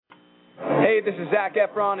Hey, this is Zac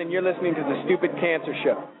Efron, and you're listening to The Stupid Cancer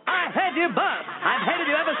Show. I hate you both. I've hated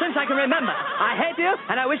you ever since I can remember. I hate you,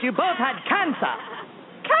 and I wish you both had cancer.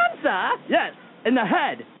 Cancer? Yes, in the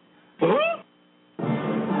head. I'm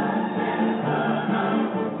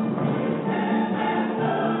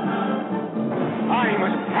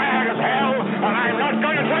as tired as hell, and I'm not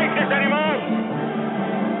going to take this anymore.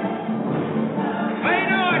 Pay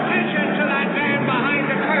no attention to that man behind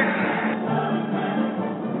the curtain.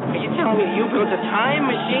 Are you telling me you built a time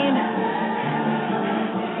machine?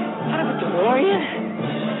 Out of a DeLorean?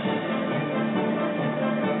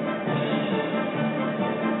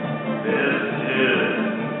 This is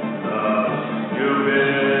the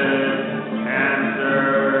Stupid Cancer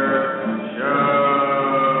Show.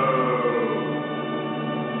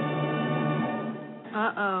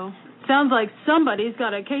 Uh-oh. Sounds like somebody's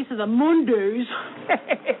got a case of the Mondays.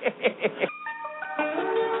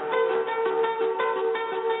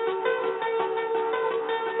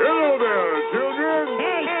 Hello there, children.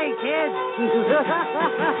 Hey, kids.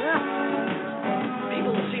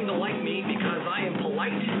 People seem to like me because I am polite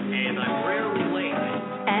and I'm rarely late.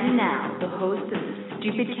 And now, the host of the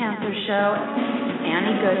Stupid Cancer Show,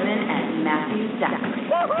 Annie Goodman and Matthew Zachary.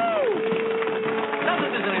 Woohoo! Not that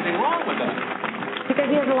there's anything wrong with that. Because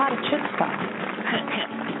he has a lot of chutzpah.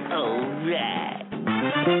 All right.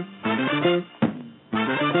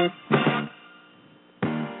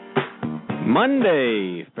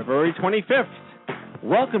 Monday, February 25th.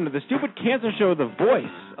 Welcome to the Stupid Cancer Show, the voice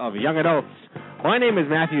of young adults. My name is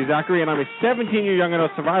Matthew Zachary, and I'm a 17-year young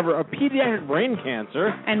adult survivor of pediatric brain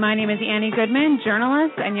cancer. And my name is Annie Goodman,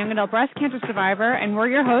 journalist and young adult breast cancer survivor, and we're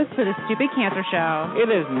your hosts for the Stupid Cancer Show. It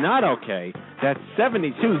is not okay that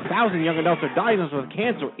 72,000 young adults are diagnosed with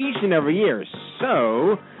cancer each and every year.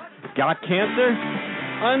 So, got cancer?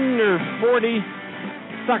 Under 40?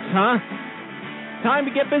 Sucks, huh? Time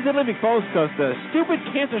to get busy living, folks, because the Stupid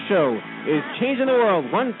Cancer Show is changing the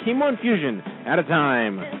world one chemo infusion at a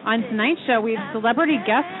time. On tonight's show, we have celebrity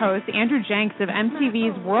guest host Andrew Jenks of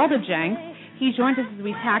MTV's World of Jenks. He joins us as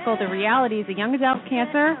we tackle the realities of young adult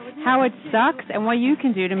cancer, how it sucks, and what you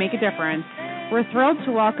can do to make a difference. We're thrilled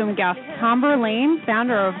to welcome guest Tambre Leighn,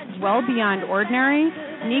 founder of Well Beyond Ordinary,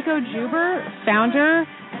 Nico Juber, founder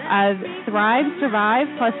of Thrive, Survive,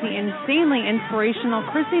 plus the insanely inspirational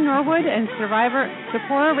Cristy, Norwood, and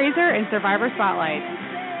Seporah, Raizer, and Survivor Spotlight.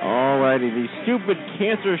 Alrighty, the Stupid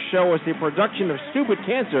Cancer Show is a production of Stupid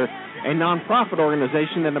Cancer, a non-profit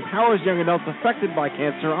organization that empowers young adults affected by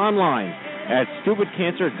cancer online at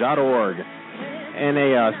stupidcancer.org. And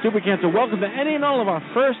a Stupid Cancer welcome to any and all of our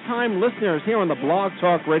first-time listeners here on the Blog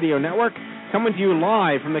Talk Radio Network, coming to you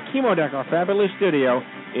live from the Chemo Deck, our fabulous studio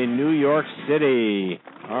in New York City.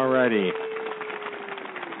 Alrighty.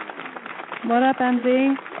 What up,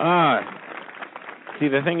 MZ? See,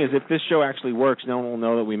 the thing is, if this show actually works, no one will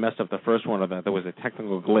know that we messed up the first one, or that there was a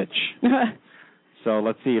technical glitch. So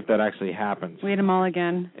let's see if that actually happens. We had a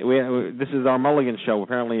mulligan. This is our mulligan show.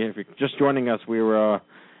 Apparently, if you're just joining us, we were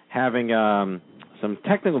having some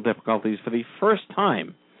technical difficulties for the first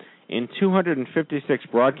time in 256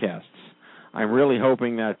 broadcasts. I'm really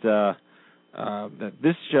hoping that that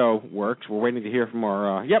this show works. We're waiting to hear from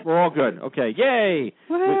our... yep, we're all good. Okay, yay!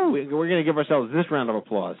 We're going to give ourselves this round of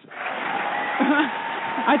applause.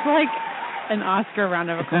 I'd like an Oscar round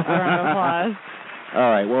of applause.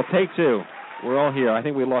 All right, well, take two. We're all here. I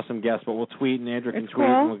think we lost some guests, but we'll tweet, and Andrew can tweet,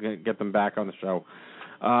 and we'll get them back on the show.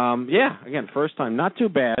 Yeah, again, first time. Not too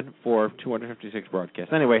bad for 256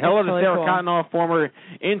 broadcasts. Anyway, hello to Sarah Cottonoff, former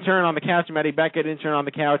intern on the couch, Maddie Beckett, intern on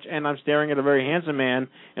the couch, and I'm staring at a very handsome man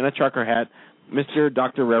in a trucker hat, Mr.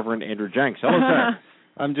 Dr. Reverend Andrew Jenks. Hello, sir.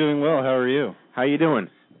 I'm doing well. How are you? How you doing?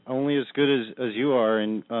 Only as good as you are,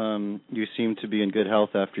 and you seem to be in good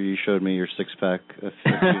health after you showed me your six-pack a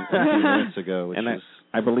few minutes ago. Which is...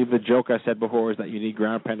 I believe the joke I said before is that you need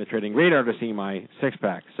ground-penetrating radar to see my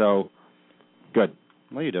six-pack, so good.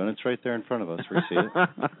 Well, you don't. It's right there in front of us. We see it.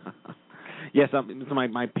 Yes,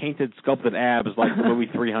 my painted, sculpted abs like the movie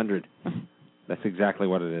 300. That's exactly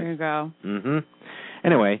what it is. There you go. Mm-hmm.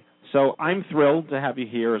 Anyway, so I'm thrilled to have you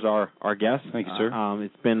here as our guest. Thank you, sir.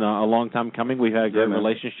 It's been a long time coming. We've had a good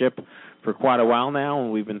relationship for quite a while now,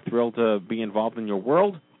 and we've been thrilled to be involved in your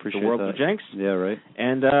world, Appreciate the world that. of Jenks. Yeah, right.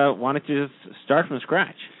 And why don't you just start from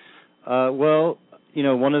scratch? Well, you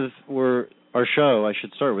know, our show, I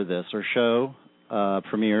should start with this. Our show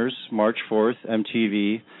premieres March 4th,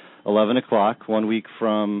 MTV, 11 o'clock, 1 week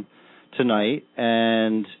from tonight,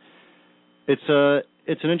 and it's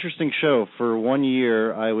an interesting show. For 1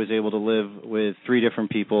 year, I was able to live with three different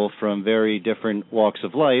people from very different walks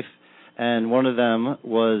of life, and one of them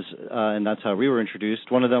was, and that's how we were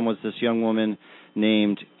introduced, one of them was this young woman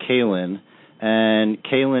named Kaylin. And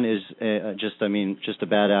Kaylin is just a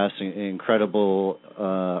badass, incredible,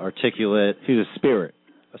 articulate. She's a spirit.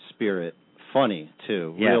 A spirit. Funny,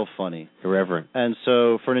 too. Yeah. Real funny. Irreverent. And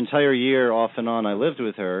so for an entire year, off and on, I lived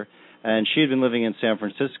with her. And she had been living in San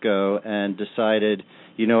Francisco and decided,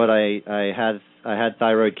 you know what, I had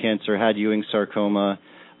thyroid cancer, had Ewing sarcoma.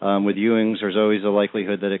 With Ewing's, there's always a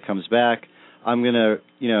likelihood that it comes back. I'm going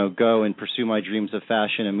to, go and pursue my dreams of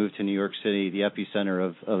fashion and move to New York City, the epicenter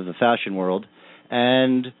of the fashion world.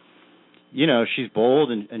 And, she's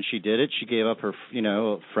bold, and she did it. She gave up her,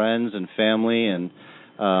 friends and family and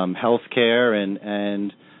health care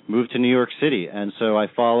and moved to New York City. And so I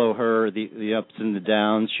follow her, the ups and the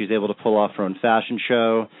downs. She's able to pull off her own fashion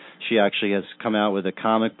show. She actually has come out with a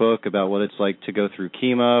comic book about what it's like to go through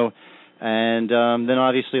chemo. And then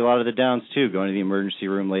obviously a lot of the downs, too, going to the emergency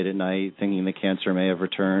room late at night, thinking the cancer may have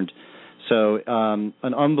returned. So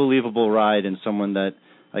an unbelievable ride, and someone that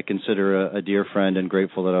I consider a dear friend, and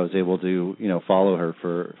grateful that I was able to, follow her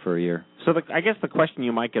for a year. So I guess the question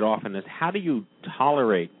you might get often is, how do you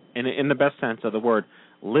tolerate, in the best sense of the word,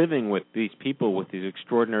 living with these people with these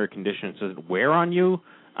extraordinary conditions? Does it wear on you?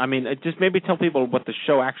 I mean, just maybe tell people what the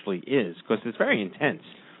show actually is, because it's very intense.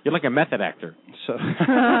 You're like a method actor, so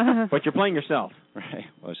but you're playing yourself. Right.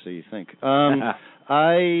 Well, so you think.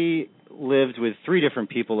 I lived with 3 different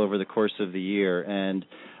people over the course of the year, and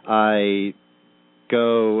I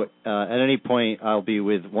go at any point I'll be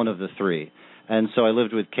with one of the 3. And so I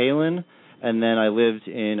lived with Kaylin, and then I lived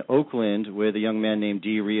in Oakland with a young man named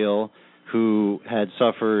D. Real, who had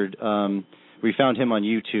suffered. We found him on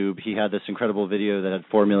YouTube. He had this incredible video that had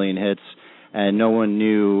 4 million hits, and no one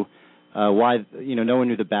knew why. No one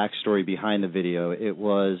knew the backstory behind the video.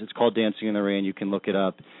 It's called Dancing in the Rain. You can look it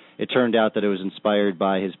up. It turned out that it was inspired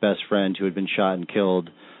by his best friend who had been shot and killed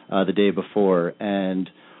the day before. And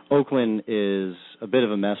Oakland is a bit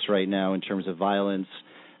of a mess right now in terms of violence.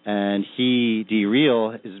 And D.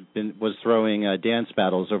 Real was throwing dance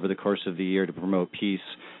battles over the course of the year to promote peace.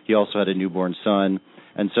 He also had a newborn son.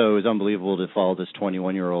 And so it was unbelievable to follow this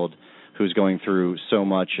 21-year-old who's going through so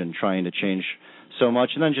much and trying to change so much.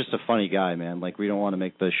 And then just a funny guy, man. Like, we don't want to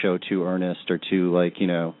make the show too earnest or too, like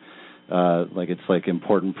it's like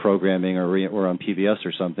important programming or we're on PBS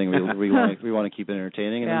or something. We want to keep it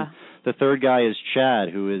entertaining. And then the third guy is Chad,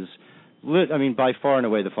 who is by far and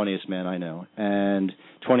away the funniest man I know, and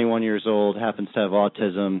 21 years old, happens to have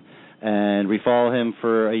autism, and we follow him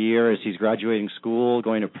for a year as he's graduating school,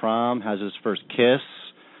 going to prom, has his first kiss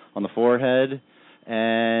on the forehead,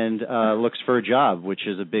 and looks for a job, which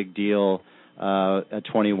is a big deal at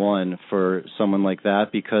 21 for someone like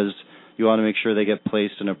that, because you want to make sure they get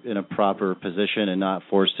placed in a proper position and not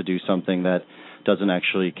forced to do something that doesn't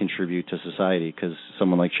actually contribute to society, because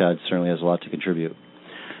someone like Chad certainly has a lot to contribute.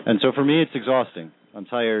 And so for me, it's exhausting. I'm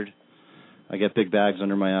tired. I get big bags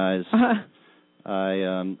under my eyes.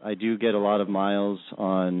 I do get a lot of miles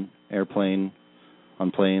on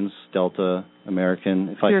planes, Delta,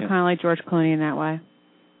 American. So you're kind of like George Clooney in that way.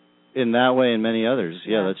 In that way and many others.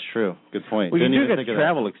 Yeah, that's true. Good point. Well, you do get to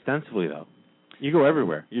travel extensively, though. You go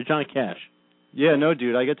everywhere. You're Johnny Cash. Yeah, no,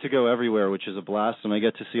 dude, I get to go everywhere, which is a blast, and I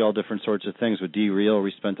get to see all different sorts of things. With D. Real,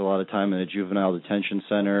 we spent a lot of time in a juvenile detention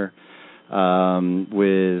center.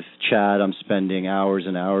 With Chad, I'm spending hours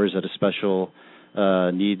and hours at a special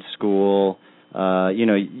needs school. You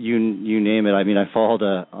name it. I mean,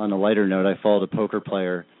 on a lighter note, I followed a poker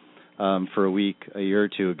player for a week a year or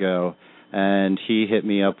two ago, and he hit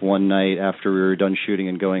me up one night after we were done shooting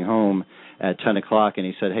and going home at 10 o'clock, and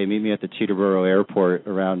he said, hey, meet me at the Teterboro airport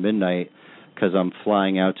around midnight, because I'm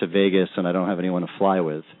flying out to Vegas and I don't have anyone to fly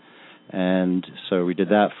with. And so we did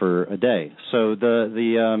that for a day. So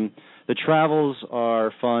the travels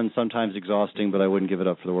are fun, sometimes exhausting, but I wouldn't give it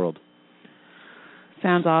up for the world.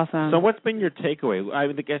 Sounds awesome. So what's been your takeaway? I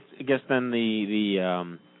guess then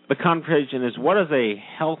the conversation is, what is a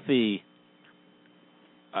healthy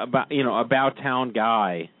about town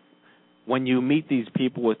guy when you meet these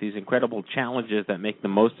people with these incredible challenges that make the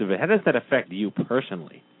most of it? How does that affect you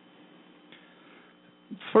personally?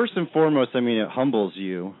 First and foremost, it humbles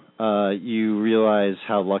you. You realize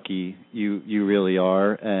how lucky you really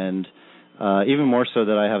are, and even more so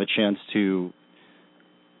that I have a chance to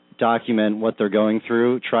document what they're going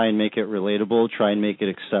through, try and make it relatable, try and make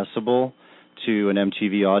it accessible to an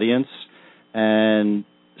MTV audience. And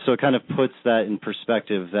so it kind of puts that in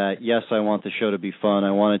perspective that, yes, I want the show to be fun.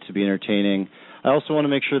 I want it to be entertaining. I also want to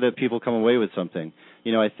make sure that people come away with something.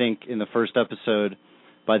 I think in the first episode,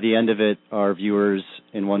 by the end of it, our viewers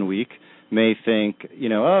in 1 week may think,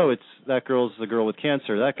 it's that girl's the girl with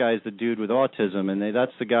cancer, that guy's the dude with autism, and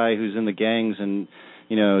that's the guy who's in the gangs and,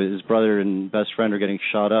 his brother and best friend are getting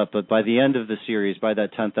shot up. But by the end of the series, by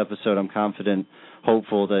that 10th episode, I'm confident,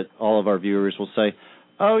 hopeful that all of our viewers will say,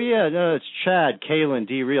 "Oh yeah, no, it's Chad, Kaylin,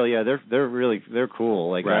 D. Real. Yeah, they're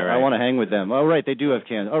cool. Like I want to hang with them. Oh right, they do have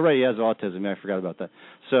cancer. Oh right, he has autism. I forgot about that."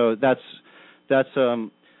 So that's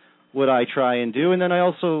what I try and do, and then I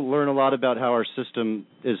also learn a lot about how our system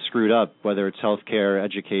is screwed up, whether it's healthcare,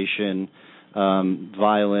 education,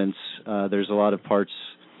 violence. There's a lot of parts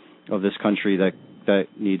of this country that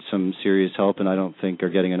need some serious help, and I don't think are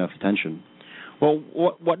getting enough attention. Well,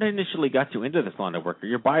 what initially got you into this line of work?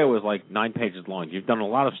 Your bio is like 9 pages long. You've done a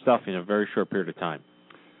lot of stuff in a very short period of time.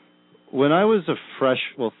 When I was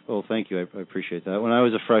thank you. I appreciate that. When I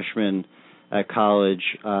was a freshman at college,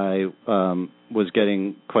 I was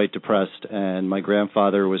getting quite depressed, and my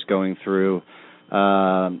grandfather was going through,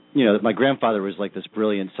 my grandfather was like this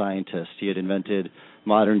brilliant scientist. He had invented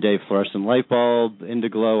modern-day fluorescent light bulb,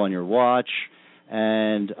 Indiglo on your watch,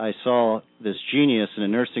 and I saw this genius in a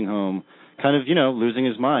nursing home kind of, losing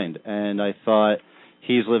his mind. And I thought,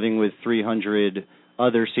 he's living with 300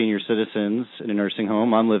 other senior citizens in a nursing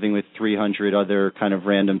home. I'm living with 300 other kind of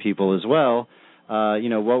random people as well.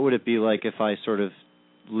 What would it be like if I sort of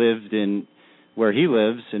lived in where he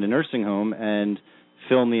lives in a nursing home and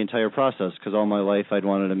filmed the entire process? Because all my life I'd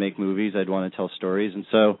wanted to make movies, I'd want to tell stories. And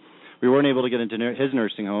so we weren't able to get into his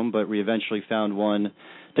nursing home, but we eventually found one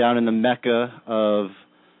down in the Mecca of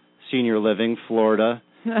senior living, Florida.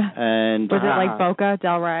 And was it like Boca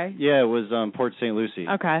Del Rey? Yeah, it was Port St. Lucie.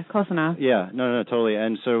 Okay, close enough. Yeah, no, totally.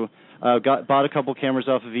 And so bought a couple cameras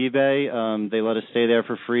off of eBay. They let us stay there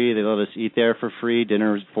for free. They let us eat there for free.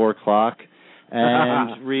 Dinner was 4:00,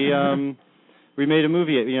 and we made a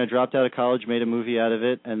movie. Dropped out of college, made a movie out of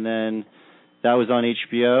it, and then that was on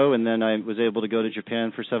HBO. And then I was able to go to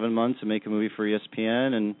Japan for 7 months and make a movie for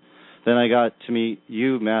ESPN. And then I got to meet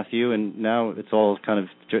you, Matthew, and now it's all kind of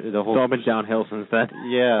the whole. It's all been downhill since then.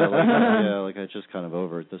 Yeah, it's just kind of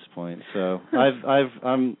over at this point. So I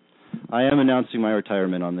am announcing my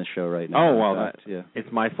retirement on this show right now. Oh well,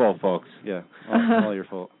 it's my fault, folks. Yeah, all your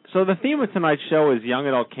fault. So the theme of tonight's show is Young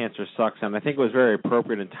Adult Cancer Sucks, and I think it was very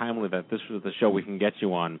appropriate and timely that this was the show we can get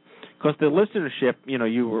you on, because the listenership,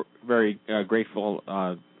 you were very grateful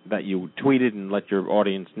that you tweeted and let your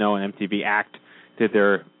audience know, and MTV Act did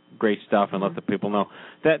their great stuff and let the people know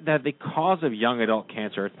that the cause of young adult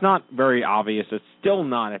cancer, it's not very obvious. It's still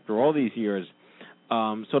not, after all these years,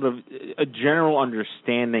 sort of a general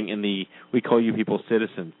understanding in we call you people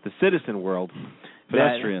citizens, the citizen world.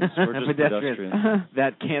 Pedestrians. We're just pedestrians.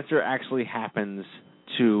 That cancer actually happens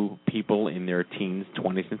to people in their teens,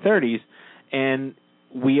 20s, and 30s, and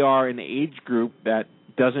we are an age group that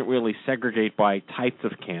doesn't really segregate by types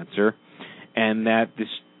of cancer, and that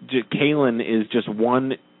Kaylin is just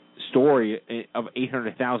one story of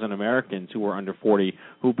 800,000 Americans who are under 40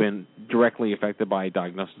 who've been directly affected by a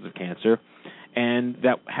diagnosis of cancer, and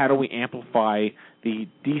that how do we amplify the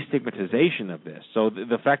destigmatization of this? So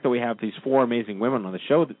the fact that we have these 4 amazing women on the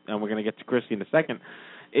show, and we're going to get to Cristy in a second,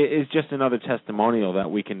 is just another testimonial that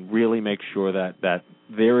we can really make sure that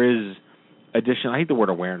there is additional. I hate the word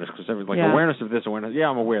awareness because awareness of this, awareness. Yeah,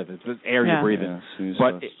 I'm aware of this. It's air you breathe in,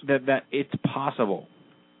 but that it's possible.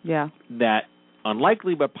 Yeah. That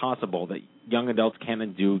unlikely but possible that young adults can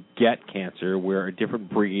and do get cancer. We're a different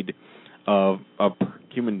breed of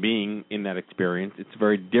human being in that experience. It's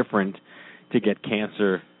very different to get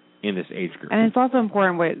cancer in this age group. And it's also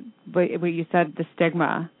important what you said, the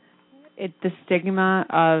stigma. The stigma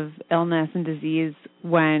of illness and disease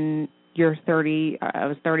when you're 30. I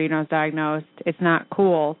was 30 and I was diagnosed. It's not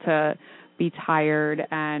cool to be tired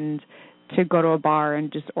and to go to a bar and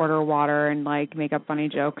just order water and make up funny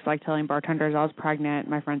jokes, like telling bartenders I was pregnant.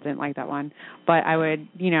 My friends didn't like that one. But I would,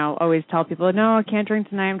 always tell people, no, I can't drink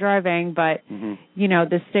tonight, I'm driving. But,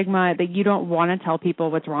 the stigma that you don't want to tell people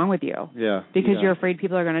what's wrong with you. Yeah. Because you're afraid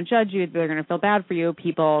people are going to judge you, they're going to feel bad for you,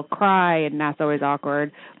 people cry, and that's always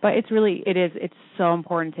awkward. But it's so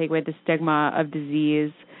important to take away the stigma of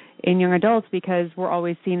disease in young adults, because we're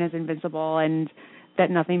always seen as invincible and that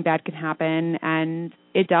nothing bad can happen, and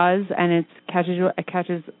it does, and it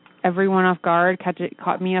catches everyone off guard. It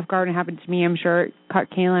caught me off guard, and it happened to me. I'm sure it caught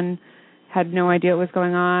Kaylin, had no idea what was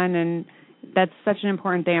going on, and that's such an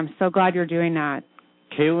important thing. I'm so glad you're doing that.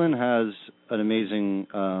 Kaylin has an amazing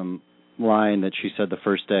line that she said the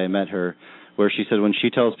first day I met her, where she said when she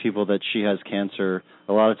tells people that she has cancer,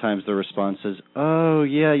 a lot of times the response is, oh,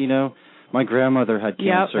 yeah, my grandmother had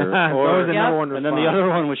cancer. Yep. Or, and then the other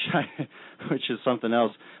one, which is something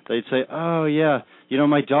else, they'd say, oh, yeah,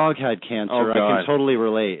 my dog had cancer. Oh, God. I can totally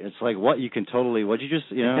relate. It's like, what? You can totally, what'd you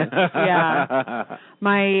just, Yeah.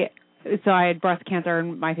 So I had breast cancer,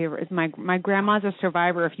 and my favorite is my grandma's a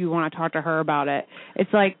survivor. If you want to talk to her about it,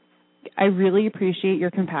 it's like, I really appreciate your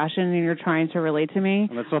compassion and you're trying to relate to me.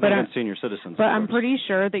 And that's nothing against senior citizens. But I'm pretty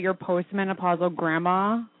sure that your postmenopausal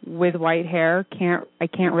grandma with white hair I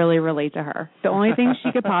can't really relate to her. The only thing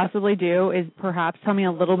she could possibly do is perhaps tell me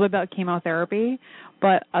a little bit about chemotherapy,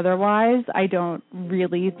 but otherwise I don't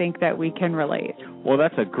really think that we can relate. Well,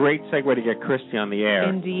 that's a great segue to get Cristy on the air.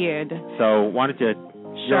 Indeed. So why don't you...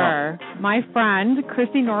 Sure. My friend,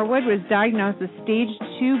 Cristy Norwood, was diagnosed with stage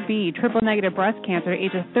 2B triple-negative breast cancer at the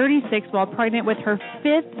age of 36 while pregnant with her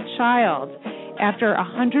 5th child. After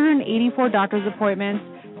 184 doctor's appointments,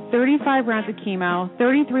 35 rounds of chemo,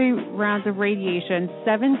 33 rounds of radiation,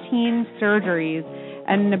 17 surgeries,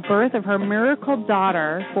 and the birth of her miracle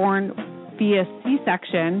daughter born via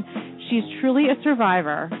C-section, she's truly a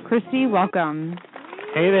survivor. Cristy, welcome.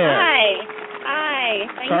 Hey there. Hi.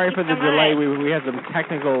 Sorry for the delay. We had some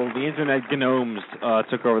the internet gnomes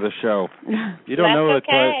took over the show. You don't know it,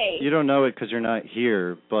 okay. but you don't know it because you're not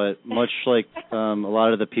here. But much like a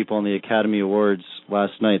lot of the people on the Academy Awards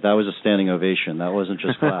last night, that was a standing ovation. That wasn't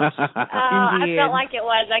just claps. I felt like it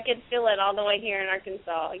was. I could feel it all the way here in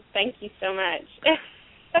Arkansas. Thank you so much.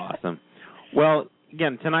 Awesome. Well,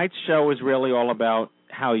 again, tonight's show is really all about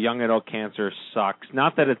how young adult cancer sucks.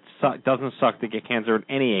 Not that it doesn't suck to get cancer at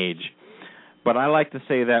any age. But I like to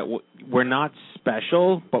say that we're not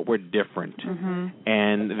special, but we're different,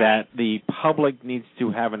 and that the public needs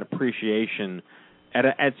to have an appreciation.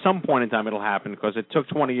 At some point in time, it'll happen because it took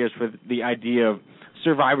 20 years for the idea of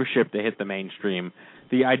survivorship to hit the mainstream.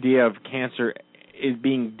 The idea of cancer is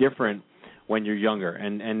being different when you're younger.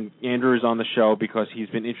 And Andrew is on the show because he's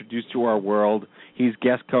been introduced to our world. He's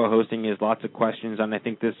guest co-hosting. He has lots of questions, and I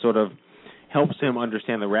think this sort of helps him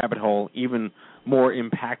understand the rabbit hole even more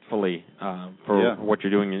impactfully for what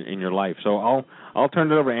you're doing in your life. So I'll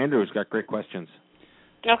turn it over to Andrew, who's got great questions.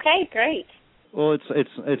 Okay, great. Well,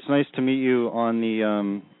 it's nice to meet you on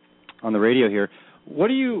the radio here. What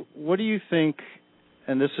do you think?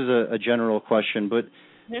 And this is a general question, but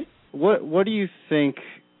what do you think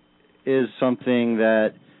is something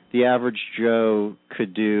that the average Joe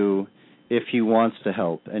could do if he wants to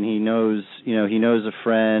help and he knows a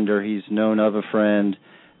friend or he's known of a friend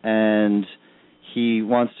and he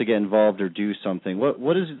wants to get involved or do something?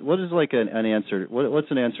 What is like an answer?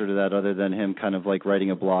 What's an answer to that other than him kind of like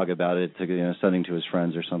writing a blog about it to sending to his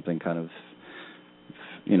friends or something kind of?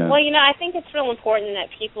 Well, I think it's real important that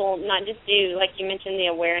people not just do, like you mentioned, the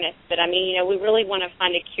awareness, but I mean, we really want to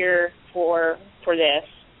find a cure for this.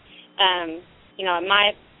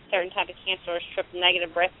 My certain type of cancer is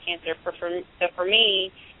triple-negative breast cancer. So for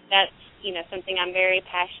me, that's, something I'm very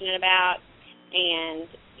passionate about. And,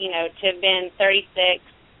 to have been 36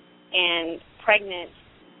 and pregnant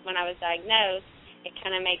when I was diagnosed, it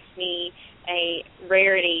kind of makes me a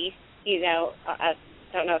rarity, I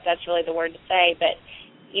don't know if that's really the word to say, but,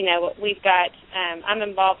 we've got, I'm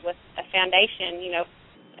involved with a foundation,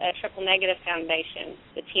 a triple-negative foundation,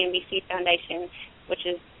 the TNBC Foundation, which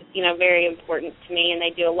is, very important to me, and they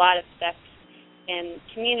do a lot of stuff in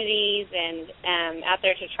communities and out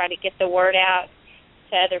there to try to get the word out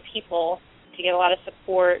to other people, to get a lot of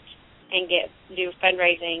support and do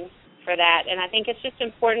fundraising for that. And I think it's just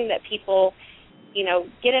important that people,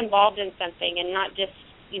 get involved in something and not just,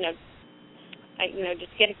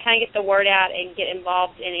 just get the word out and get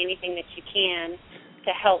involved in anything that you can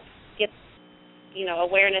to help get,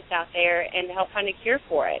 awareness out there and to help find a cure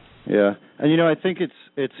for it. Yeah, and I think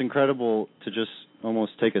it's incredible to just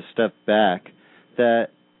almost take a step back that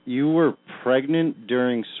you were pregnant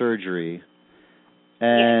during surgery,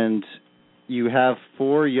 and you have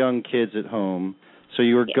 4 young kids at home. So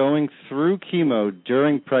you were going through chemo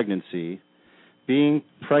during pregnancy. Being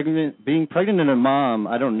pregnant and a mom,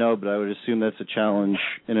 I don't know, but I would assume that's a challenge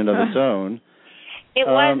in and of its own. It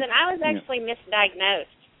was, and I was actually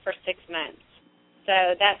misdiagnosed for 6 months.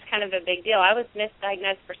 So that's kind of a big deal. I was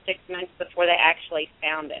misdiagnosed for 6 months before they actually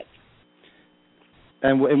found it.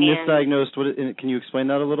 And misdiagnosed, can you explain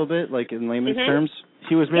that a little bit, like in layman's terms?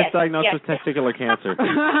 He was misdiagnosed with testicular cancer.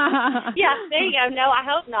 Yeah, there you go. No, I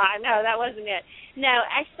hope not. No, that wasn't it. No,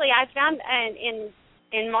 actually, I found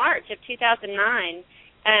in March of 2009,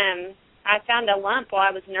 I found a lump while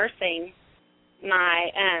I was nursing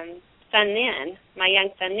my my young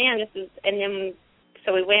son then.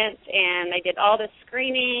 So we went and they did all the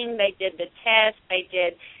screening, they did the test, they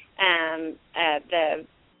did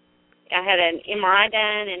I had an MRI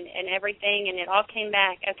done and everything, and it all came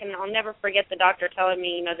back. I'll never forget the doctor telling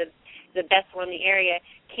me, the best one in the area,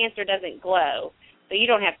 cancer doesn't glow. so you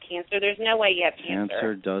don't have cancer. There's no way you have cancer.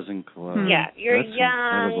 Cancer doesn't glow. Yeah, you're That's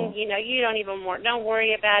young. incredible. You know, you don't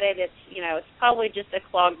worry about it. It's it's probably just a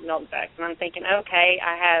clogged milk duct. And I'm thinking, okay,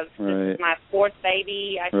 I have this is my fourth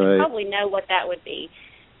baby. I should probably know what that would be.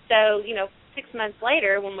 So 6 months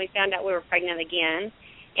later, when we found out we were pregnant again,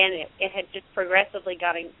 and it had just progressively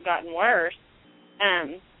gotten worse,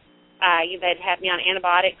 they'd had me on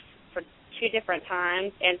antibiotics for 2 different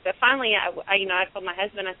times, and so finally, I told my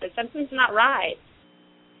husband, I said, something's not right.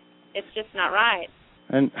 It's just not right.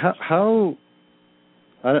 And how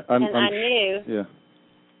I knew. Yeah.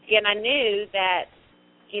 And I knew that,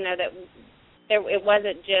 it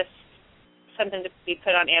wasn't just something to be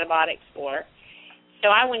put on antibiotics for. So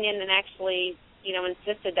I went in and actually,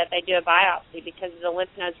 insisted that they do a biopsy because the lymph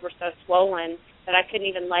nodes were so swollen that I couldn't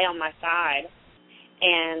even lay on my side.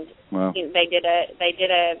 And they did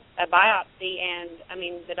a biopsy, and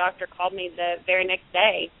the doctor called me the very next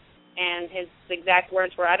day, and his exact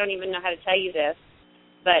words were, "I don't even know how to tell you this,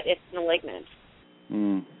 but it's malignant."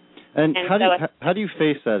 Mm. And how do you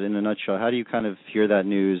face that in a nutshell? How do you kind of hear that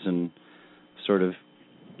news and sort of,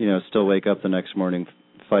 still wake up the next morning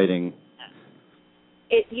fighting?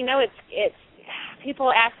 It's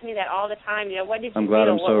people ask me that all the time. What did you I'm glad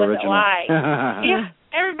feel? I'm so what original. was it like? Yeah,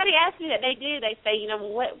 everybody asks me that. They do. They say,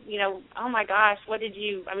 oh my gosh, what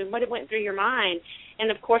went through your mind?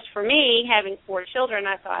 And of course, for me, having 4 children,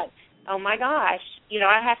 I thought, oh my gosh,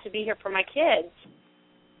 I have to be here for my kids.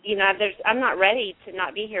 I'm not ready to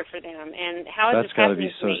not be here for them. And how is this happening to me?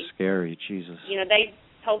 That's got to be so scary, Jesus. They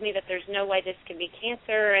told me that there's no way this could be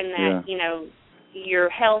cancer, and that you're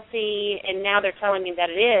healthy, and now they're telling me that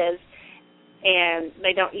it is, and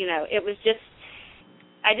they don't. It was just.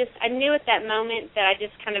 I knew at that moment that I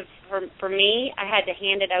just kind of, for me, I had to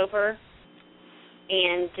hand it over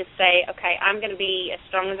and just say, okay, I'm going to be as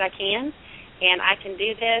strong as I can, and I can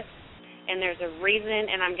do this, and there's a reason,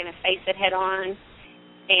 and I'm going to face it head on,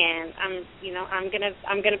 and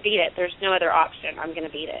I'm going to beat it. There's no other option. I'm going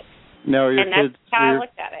to beat it. Now, that's how I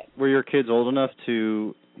looked at it. Were your kids old enough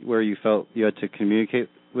to where you felt you had to communicate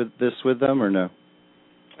with them, or no?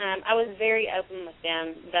 I was very open with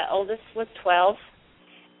them. The oldest was 12.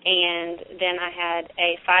 And then I had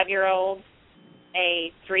a 5-year-old,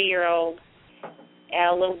 a 3-year-old,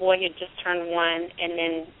 a little boy who just turned 1, and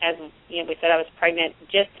then, as we said, I was pregnant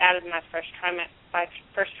just out of my first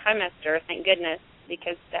trimester, thank goodness,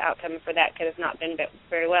 because the outcome for that could have not been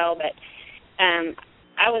very well. But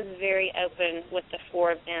I was very open with the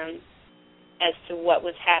 4 of them as to what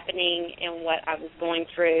was happening and what I was going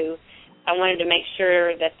through. I wanted to make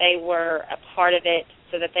sure that they were a part of it,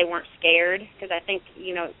 so that they weren't scared, because I think,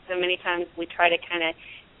 so many times we try to kind of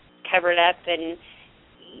cover it up, and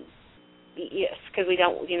yes, because we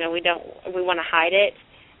want to hide it,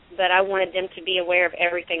 but I wanted them to be aware of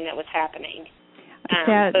everything that was happening.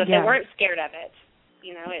 So if they weren't scared of it,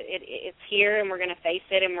 it's here, and we're going to face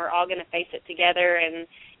it, and we're all going to face it together, and,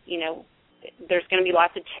 there's going to be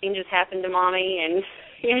lots of changes happen to Mommy, and,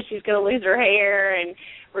 she's going to lose her hair, and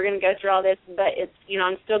we're going to go through all this, but it's,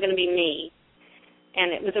 I'm still going to be me.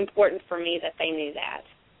 And it was important for me that they knew that.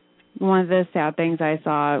 One of the sad things I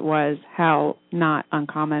saw was how not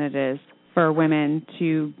uncommon it is for women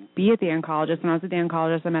to be at the oncologist. When I was at the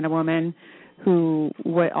oncologist, I met a woman who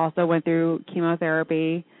also went through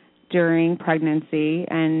chemotherapy during pregnancy.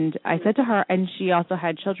 And I said to her, and she also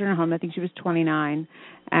had children at home. I think she was 29.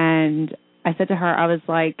 And I said to her, I was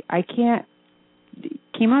like,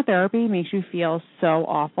 chemotherapy makes you feel so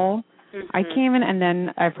awful. Mm-hmm. I can't even, and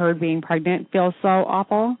then I've heard being pregnant feels so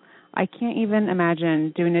awful. I can't even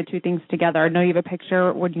imagine doing the 2 things together. I know you have a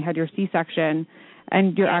picture when you had your C-section,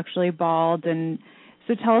 and you're actually bald. And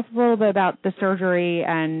so tell us a little bit about the surgery,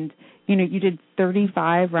 and, you did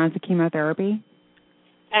 35 rounds of chemotherapy.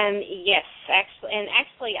 Yes,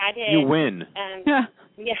 actually I did. You win.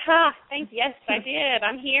 Thanks. Yes, I did.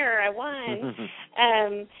 I'm here. I won.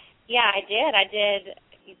 I did. I did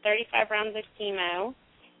 35 rounds of chemo.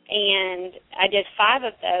 And I did 5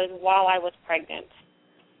 of those while I was pregnant.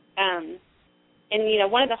 And,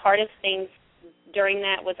 one of the hardest things during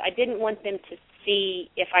that was I didn't want them to see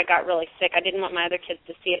if I got really sick. I didn't want my other kids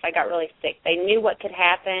to see if I got really sick. They knew what could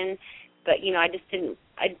happen, but, I just didn't.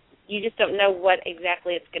 You just don't know what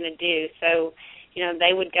exactly it's going to do. So,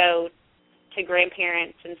 they would go to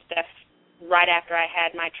grandparents and stuff right after I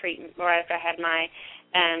had my treatment, or after I had my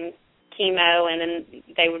chemo, and then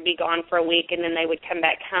they would be gone for a week, and then they would come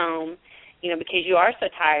back home, because you are so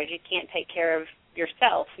tired, you can't take care of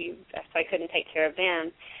yourself. So I couldn't take care of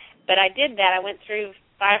them. But I did that. I went through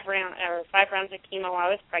 5 rounds of chemo while I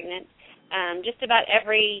was pregnant. Just about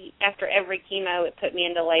after every chemo, it put me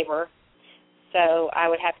into labor. so I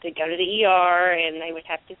would have to go to the ER, and they would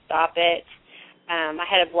have to stop it. I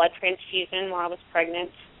had a blood transfusion while I was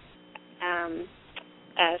pregnant.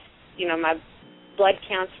 My blood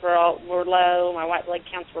counts were low. My white blood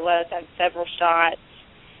counts were low, so I had several shots.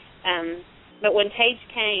 But when Tage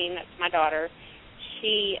came, that's my daughter,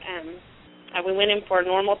 we went in for a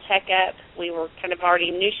normal checkup. We were kind of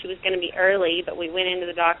already knew she was going to be early, but we went into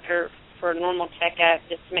the doctor for a normal checkup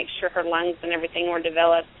just to make sure her lungs and everything were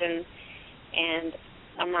developed. And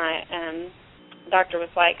my doctor was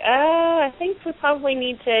like, I think we probably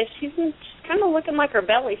need to, she's kind of looking like her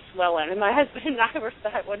belly's swelling. And my husband and I were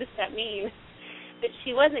like, what does that mean? But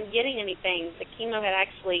she wasn't getting anything. The chemo had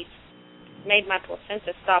actually made my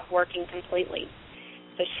placenta stop working completely.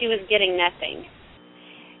 So she was getting nothing.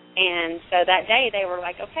 And so that day they were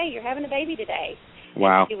like, okay, you're having a baby today.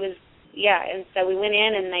 Wow. And and so we went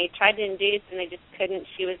in and they tried to induce and they just couldn't.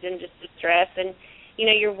 She was in just distress. And,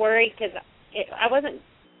 you're worried because I wasn't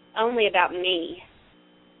only about me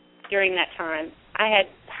during that time. I had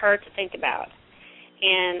her to think about.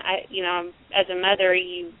 And, as a mother,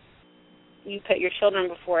 you put your children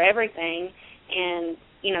before everything. And,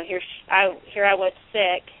 here I was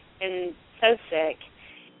sick and so sick.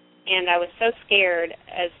 And I was so scared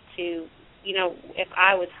as to, if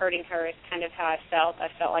I was hurting her, is kind of how I felt. I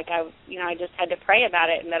felt like I just had to pray about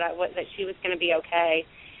it and that she was going to be okay.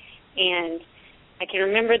 And I can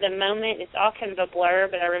remember the moment. It's all kind of a blur,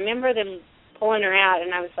 but I remember them pulling her out,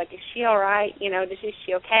 and I was like, is she all right? Is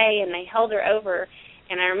she okay? And they held her over,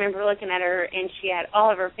 and I remember looking at her, and she had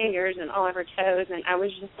all of her fingers and all of her toes, and I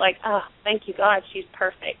was just like, oh, thank you, God, she's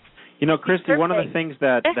perfect. Cristy, one of the things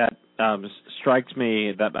that strikes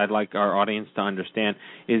me that I'd like our audience to understand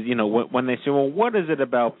is, when they say, well, what is it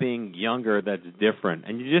about being younger that's different?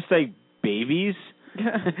 And you just say babies,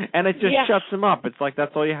 and it just shuts them up. It's like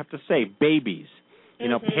that's all you have to say, babies.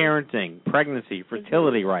 Parenting, pregnancy,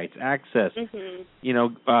 fertility rights, access. Andy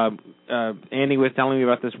was telling me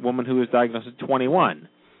about this woman who was diagnosed at 21.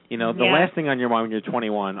 The last thing on your mind when you're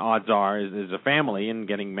 21, odds are, is a family and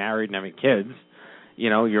getting married and having kids.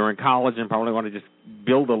 You're in college and probably want to just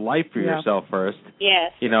build a life for yourself first.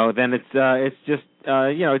 Yes. Then it's just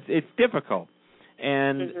it's difficult.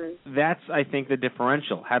 And that's, I think, the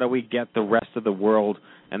differential. How do we get the rest of the world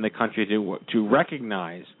and the country to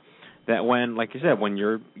recognize that when, like you said, when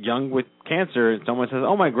you're young with cancer and someone says,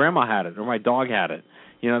 oh, my grandma had it or my dog had it,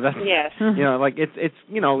 that's, it's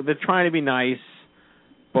they're trying to be nice.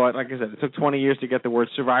 But like I said, it took 20 years to get the word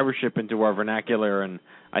survivorship into our vernacular, and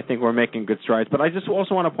I think we're making good strides. But I just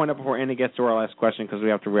also want to point out before Andy gets to our last question, because we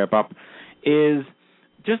have to wrap up, is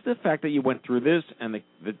just the fact that you went through this and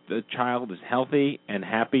the child is healthy and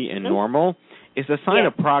happy and normal is a sign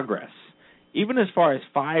of progress. Even as far as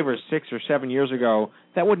 5 or 6 or 7 years ago,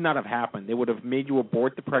 that would not have happened. They would have made you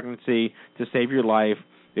abort the pregnancy to save your life.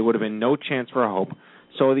 There would have been no chance for hope.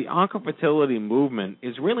 So the oncofertility movement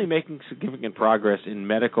is really making significant progress in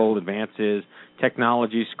medical advances,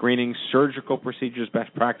 technology, screening, surgical procedures,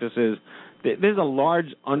 best practices. There's a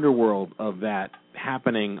large underworld of that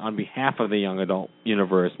happening on behalf of the young adult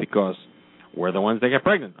universe because we're the ones that get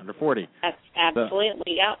pregnant under 40.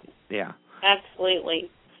 Absolutely, Yeah.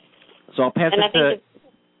 Absolutely. So I'll pass it to...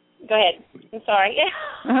 Go ahead. I'm sorry.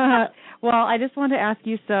 Well, I just wanted to ask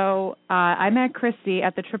you, so I met Cristy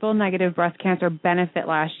at the Triple Negative Breast Cancer Benefit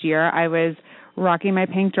last year. I was rocking my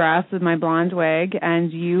pink dress with my blonde wig,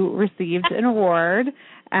 and you received an award,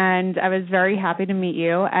 and I was very happy to meet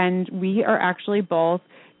you. And we are actually both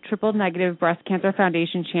Triple Negative Breast Cancer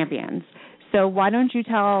Foundation champions. So why don't you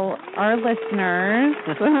tell our listeners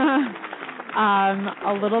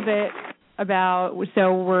a little bit about,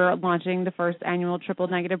 so we're launching the first annual Triple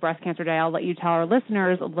Negative Breast Cancer Day. I'll let you tell our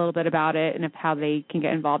listeners a little bit about it and how they can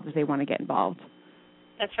get involved if they want to get involved.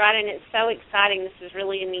 That's right, and it's so exciting. This is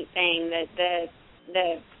really a neat thing that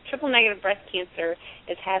the Triple Negative Breast Cancer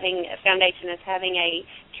Foundation is having a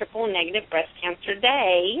Triple Negative Breast Cancer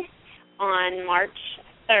Day on March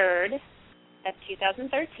 3rd of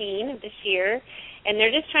 2013 of this year, and they're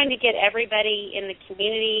just trying to get everybody in the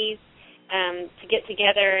communities to get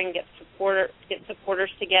together and get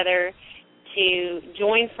supporters together to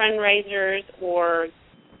join fundraisers or,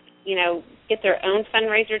 get their own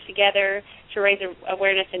fundraiser together to raise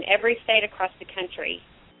awareness in every state across the country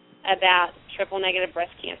about triple negative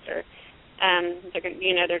breast cancer.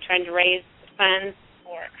 They're trying to raise funds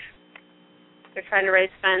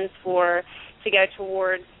to go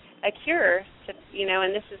towards a cure.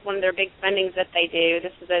 And this is one of their big fundings that they do.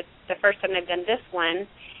 This is the first time they've done this one.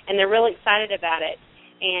 And they're really excited about it.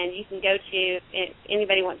 And you can go to, if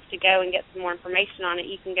anybody wants to go and get some more information on it,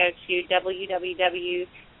 you can go to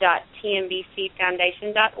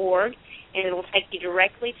www.tmbcfoundation.org, and it'll take you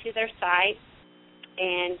directly to their site,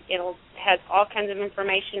 and it'll has all kinds of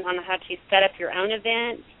information on how to set up your own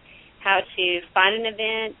event, how to find an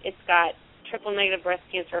event. It's got triple-negative breast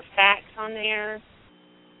cancer facts on there,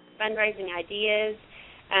 fundraising ideas.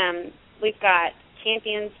 We've got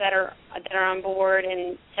champions that are on board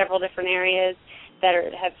in several different areas that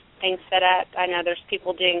have things set up. I know there's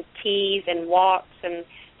people doing teas and walks and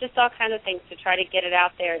just all kinds of things to try to get it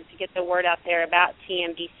out there, to get the word out there about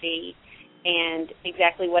TMDC and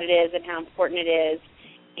exactly what it is and how important it is.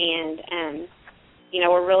 And,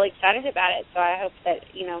 we're really excited about it. So I hope that,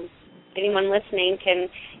 anyone listening can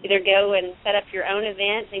either go and set up your own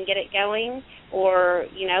event and get it going, or,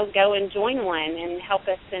 go and join one and help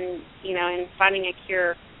us in finding a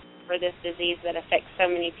cure for this disease that affects so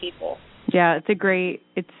many people. Yeah, it's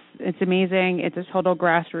amazing. It's a total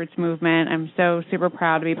grassroots movement. I'm so super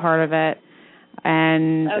proud to be part of it.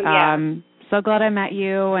 And so glad I met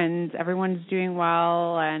you, and everyone's doing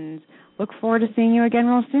well, and look forward to seeing you again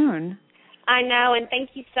real soon. I know, and thank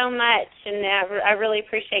you so much. And I really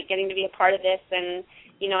appreciate getting to be a part of this. And,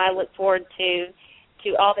 I look forward to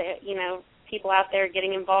all the, people out there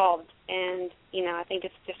getting involved. And, I think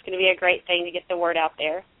it's just going to be a great thing to get the word out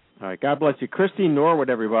there. All right. God bless you. Cristy, Norwood,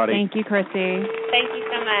 everybody. Thank you, Cristy. Thank you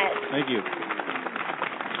so much. Thank you.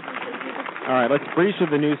 All right. Let's breeze through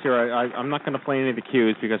the news here. I'm not going to play any of the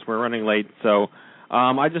cues because we're running late. So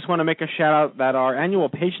I just want to make a shout-out that our annual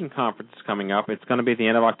patient conference is coming up. It's going to be at the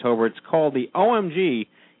end of October. It's called the OMG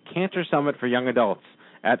Cancer Summit for Young Adults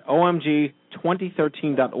at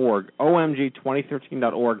omg2013.org,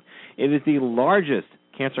 omg2013.org. It is the largest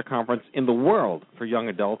cancer conference in the world for young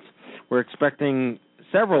adults. We're expecting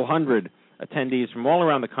several hundred attendees from all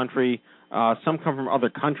around the country. Some come from other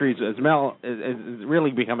countries as well. It's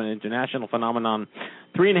really become an international phenomenon.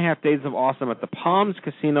 3.5 days of awesome at the Palms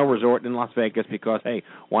Casino Resort in Las Vegas because, hey,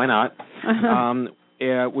 why not?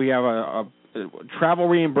 We have a travel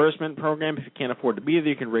reimbursement program. If you can't afford to be there,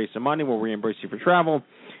 you can raise some money. We'll reimburse you for travel.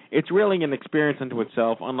 It's really an experience unto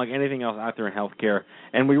itself, unlike anything else out there in healthcare.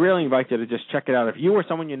 And we really invite you to just check it out. If you or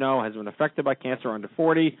someone you know has been affected by cancer under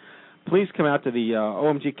 40, please come out to the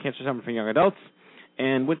OMG Cancer Summit for Young Adults.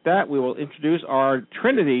 And with that, we will introduce our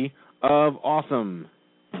trinity of awesome.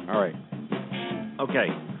 All right. Okay.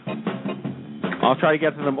 I'll try to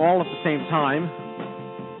get to them all at the same time.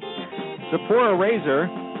 Seporah Raizer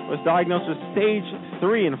was diagnosed with stage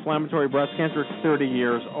 3 inflammatory breast cancer at 30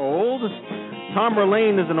 years old. Tambre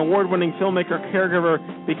Leighn is an award-winning filmmaker, caregiver,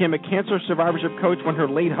 became a cancer survivorship coach when her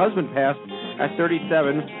late husband passed at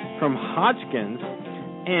 37 from Hodgkin's.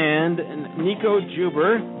 And Nico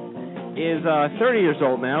Juber is 30 years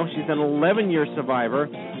old now. She's an 11-year survivor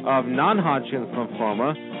of non-Hodgkin's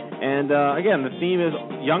lymphoma. And, again, the theme is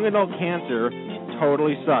young adult cancer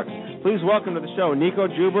totally sucks. Please welcome to the show Nico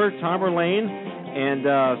Juber, Tambre Leighn, and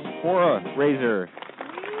Seporah Raizer.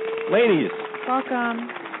 Ladies. Welcome.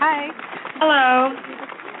 Hi. Hello.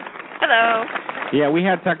 Hello. Yeah, we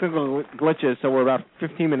had technical glitches, so we're about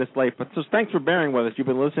 15 minutes late. But so thanks for bearing with us. You've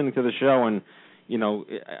been listening to the show, and,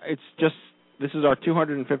 it's just, this is our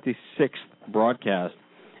 256th broadcast,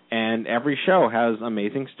 and every show has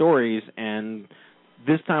amazing stories, and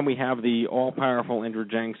this time we have the all-powerful Andrew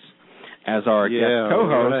Jenks as our guest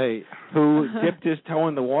co-host, right. who dipped his toe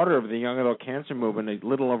in the water of the young adult cancer movement a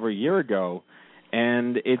little over a year ago,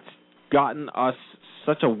 and it's gotten us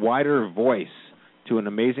such a wider voice to an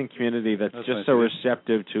amazing community that's just nice so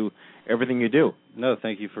receptive to everything you do. No,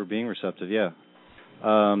 thank you for being receptive, yeah.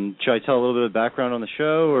 Should I tell a little bit of background on the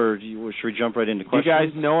show, or should we jump right into questions? Do you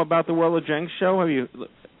guys know about the World of Jenks show? Have you?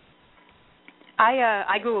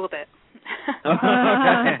 I Googled it.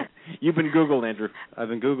 Okay. You've been Googled, Andrew. I've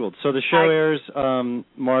been Googled. So the show airs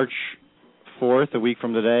March 4th, a week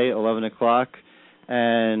from today, 11 o'clock,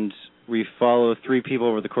 and we follow 3 people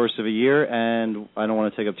over the course of a year, and I don't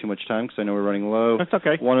want to take up too much time because I know we're running low. That's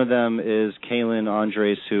okay. One of them is Kaylin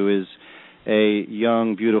Andres, who is a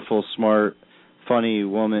young, beautiful, smart, funny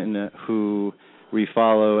woman who we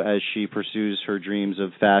follow as she pursues her dreams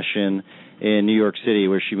of fashion in New York City,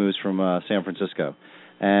 where she moves from San Francisco.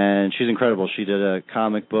 And she's incredible. She did a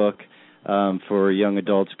comic book for young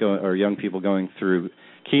adults young people going through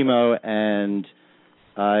chemo, and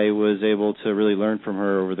I was able to really learn from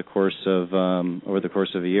her over the course of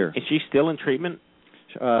a year. Is she still in treatment?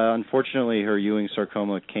 Unfortunately, her Ewing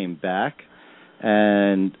sarcoma came back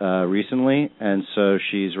and recently, and so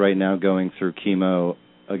she's right now going through chemo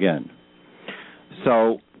again.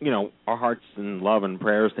 So, our hearts and love and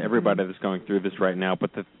prayers to everybody that's going through this right now.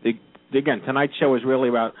 But again, tonight's show is really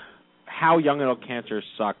about how young adult cancer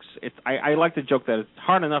sucks. I like to joke that it's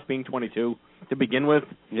hard enough being 22, to begin with.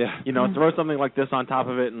 Yeah. You know, throw something like this on top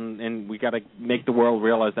of it, and we got to make the world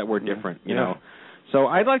realize that we're different. You know. So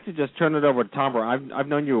I'd like to just turn it over to Tambre. I've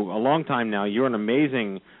known you a long time now. You're an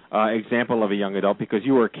amazing example of a young adult because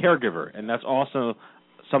you were a caregiver, and that's also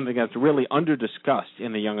something that's really under-discussed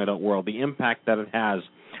in the young adult world, the impact that it has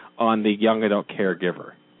on the young adult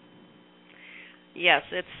caregiver. Yes,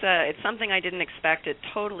 it's something I didn't expect. It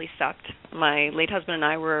totally sucked. My late husband and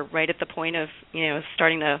I were right at the point of,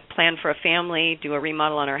 starting to plan for a family, do a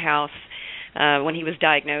remodel on our house when he was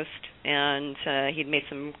diagnosed. And he'd made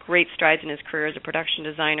some great strides in his career as a production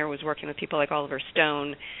designer, was working with people like Oliver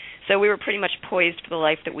Stone. So we were pretty much poised for the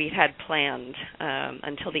life that we had planned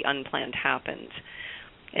until the unplanned happened.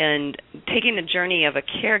 And taking the journey of a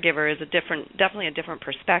caregiver is definitely a different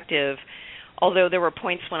perspective, although there were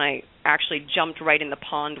points when I actually jumped right in the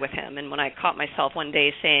pond with him. And when I caught myself one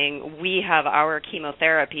day saying, we have our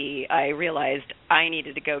chemotherapy, I realized I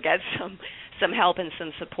needed to go get some help and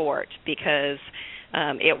some support because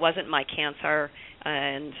it wasn't my cancer,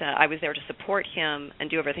 and I was there to support him and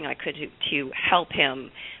do everything I could to help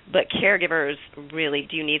him. But caregivers really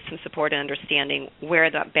do need some support and understanding where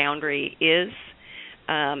that boundary is,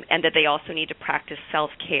 and that they also need to practice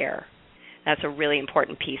self-care. That's a really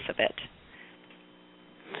important piece of it.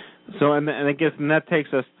 So, and I guess that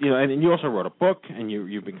takes us, and you also wrote a book, and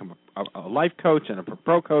you've become a life coach and a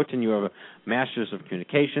pro coach, and you have a master's of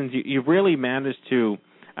communications. You've really managed to,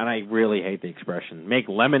 and I really hate the expression, make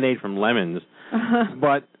lemonade from lemons,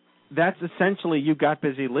 but that's essentially you got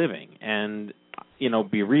busy living, and,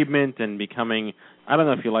 bereavement and becoming, I don't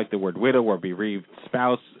know if you like the word widow or bereaved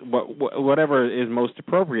spouse, whatever is most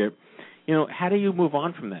appropriate. How do you move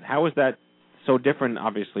on from that? How is that so different?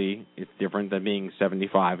 Obviously, it's different than being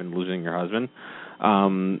 75 and losing your husband,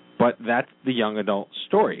 but that's the young adult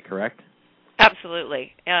story, correct?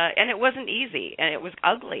 Absolutely, and it wasn't easy, and it was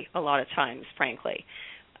ugly a lot of times, frankly.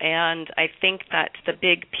 And I think that the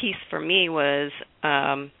big piece for me was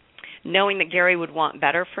knowing that Gary would want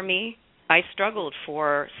better for me. I struggled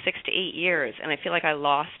for 6 to 8 years, and I feel like I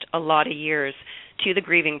lost a lot of years to the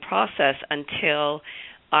grieving process until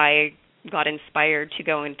I got inspired to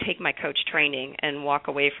go and take my coach training and walk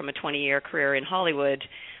away from a 20-year career in Hollywood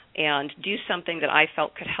and do something that I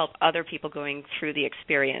felt could help other people going through the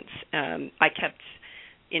experience. I kept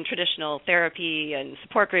in traditional therapy and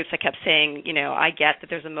support groups, I kept saying, I get that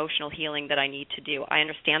there's emotional healing that I need to do. I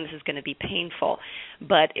understand this is going to be painful,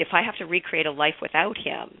 but if I have to recreate a life without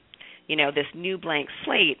him, this new blank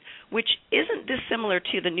slate, which isn't dissimilar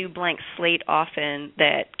to the new blank slate often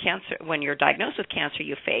that cancer, when you're diagnosed with cancer,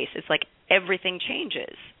 you face. It's like everything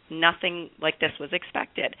changes. Nothing like this was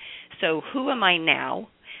expected. So who am I now?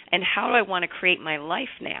 And how do I want to create my life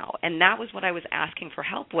now? And that was what I was asking for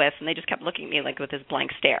help with, and they just kept looking at me like with this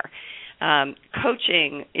blank stare.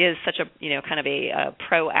 Coaching is such a, kind of a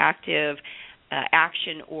proactive,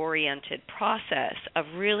 action-oriented process of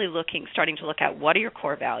really starting to look at what are your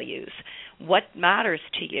core values, what matters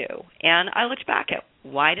to you. And I looked back at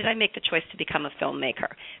why did I make the choice to become a filmmaker?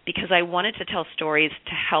 Because I wanted to tell stories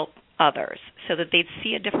to help others so that they'd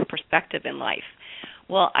see a different perspective in life.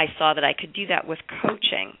 Well, I saw that I could do that with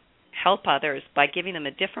coaching, help others by giving them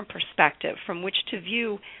a different perspective from which to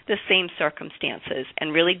view the same circumstances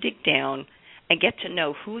and really dig down and get to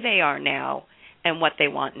know who they are now and what they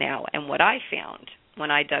want now. And what I found when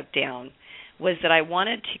I dug down was that I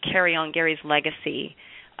wanted to carry on Gary's legacy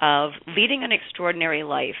of leading an extraordinary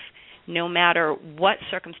life no matter what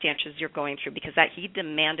circumstances you're going through, because he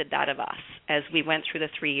demanded that of us as we went through the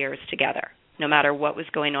 3 years together, no matter what was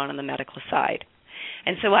going on the medical side.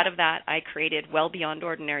 And so out of that, I created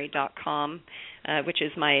wellbeyondordinary.com, which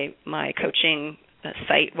is my coaching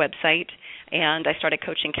website, and I started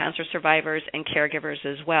coaching cancer survivors and caregivers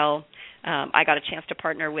as well. I got a chance to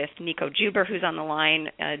partner with Nico Juber, who's on the line,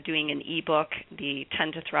 doing an ebook, the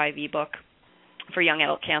 10 to Thrive ebook for young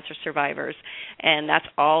adult cancer survivors, and that's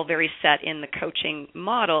all very set in the coaching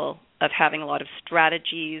model of having a lot of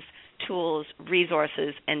strategies, tools,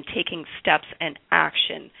 resources, and taking steps and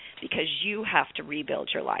action because you have to rebuild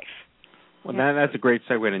your life. Well, that's a great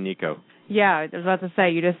segue to Nico. Yeah, I was about to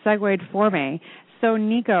say, you just segued for me. So,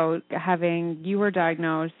 Nico, you were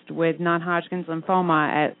diagnosed with non-Hodgkin's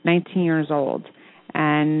lymphoma at 19 years old,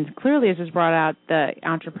 and clearly it just brought out the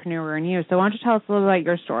entrepreneur in you. So why don't you tell us a little about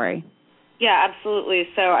your story? Yeah, absolutely.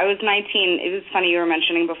 So I was 19. It was funny you were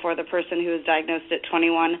mentioning before the person who was diagnosed at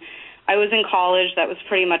 21. I was in college. That was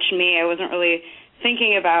pretty much me. I wasn't really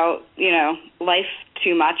thinking about, life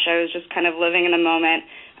too much. I was just kind of living in the moment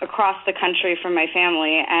across the country from my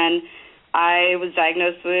family, and I was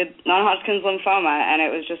diagnosed with non-Hodgkin's lymphoma, and it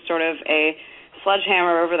was just sort of a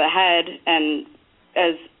sledgehammer over the head, and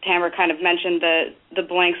as Tambre kind of mentioned, the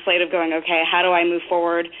blank slate of going, okay, how do I move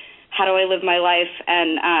forward? How do I live my life?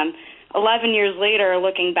 And 11 years later,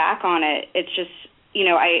 looking back on it, it's just,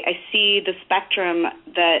 I see the spectrum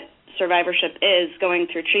that survivorship is, going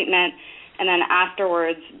through treatment, and then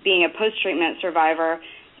afterwards being a post-treatment survivor,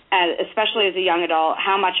 especially as a young adult,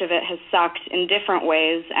 how much of it has sucked in different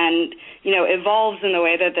ways and, evolves in the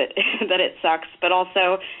way that it sucks, but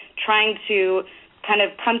also trying to kind of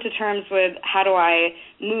come to terms with how do I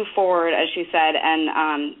move forward, as she said,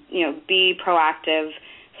 and, be proactive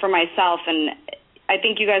for myself. And I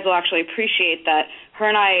think you guys will actually appreciate that her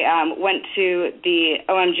and I went to the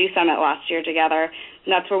OMG Summit last year together,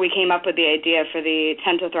 and that's where we came up with the idea for the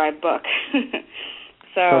 10 to Thrive book.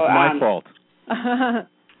 So it's my fault.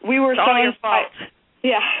 We were it's all your fault.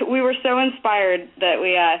 Yeah, we were so inspired that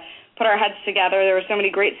we put our heads together. There were so many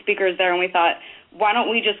great speakers there, and we thought, why don't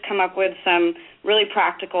we just come up with some really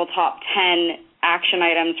practical top 10 action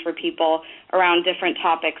items for people around different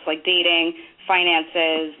topics like dating,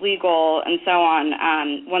 finances, legal, and so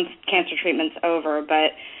on once cancer treatment's over.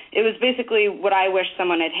 But it was basically what I wish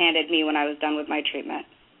someone had handed me when I was done with my treatment.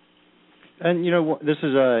 And, this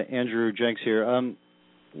is Andrew Jenks here.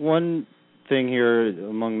 One thing here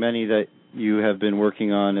among many that you have been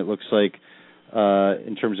working on, it looks like,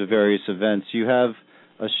 in terms of various events, you have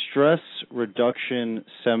a stress reduction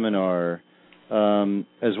seminar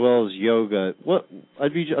as well as yoga.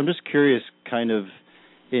 I'm just curious, kind of,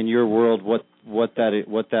 in your world, what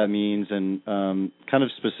that means, and kind of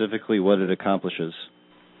specifically what it accomplishes.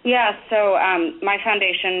 Yeah, so my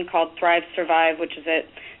foundation called Thrive Survive, which is at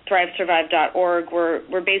thrivesurvive.org.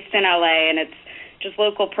 We're based in LA, and it's just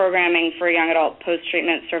local programming for young adult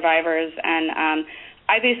post-treatment survivors. And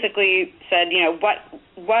I basically said,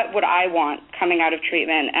 what would I want coming out of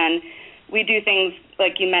treatment? And we do things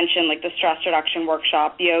like you mentioned, like the stress reduction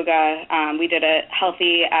workshop, yoga. We did a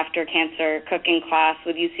healthy after cancer cooking class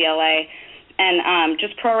with UCLA, and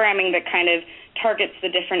just programming that kind of targets the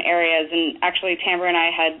different areas. And actually, Tambre and I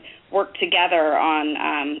had worked together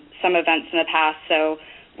on some events in the past. So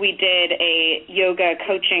we did a yoga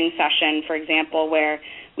coaching session, for example, where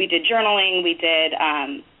we did journaling, we did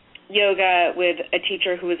yoga with a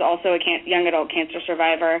teacher who was also a young adult cancer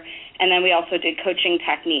survivor, and then we also did coaching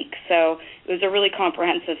techniques. So it was a really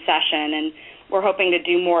comprehensive session, and we're hoping to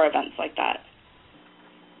do more events like that.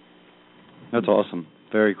 That's awesome.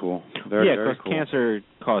 Very cool. Very because cool. Cancer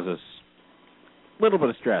causes a little bit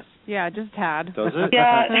of stress. Yeah, just a tad. Does it?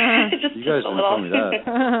 Yeah, you guys didn't tell me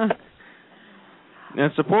that.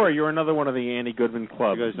 And Seporah, you're another one of the Annie Goodman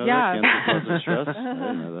Club. You guys know that cancer causes stress? I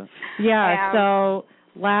didn't know that. Yeah, so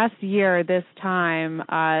last year, this time,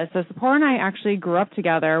 so Seporah and I actually grew up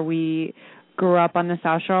together. We grew up on the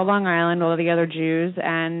South Shore of Long Island, all the other Jews,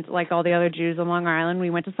 and like all the other Jews on Long Island, we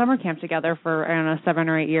went to summer camp together for, 7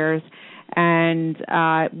 or 8 years, and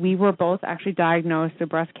we were both actually diagnosed with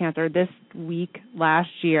breast cancer this week last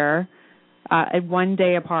year, at 1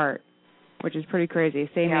 day apart, which is pretty crazy.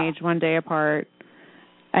 Same age, 1 day apart.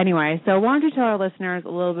 Anyway, so why don't you tell our listeners a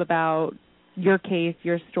little bit about your case,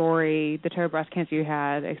 your story, the type of breast cancer you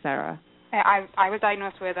had, et cetera. I was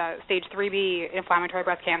diagnosed with stage 3B inflammatory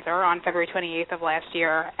breast cancer on February 28th of last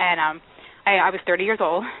year, and I was 30 years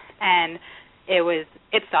old, and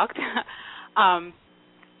it sucked.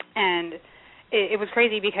 And it was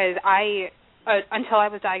crazy because until I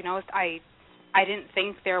was diagnosed, I didn't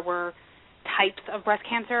think there were types of breast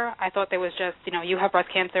cancer. I thought there was just, you have breast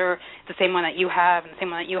cancer, the same one that you have and the same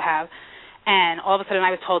one that you have. And all of a sudden I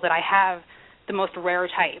was told that I have the most rare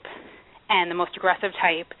type and the most aggressive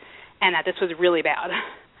type, and that this was really bad.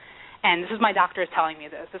 And this is my doctors telling me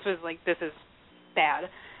this. This is bad.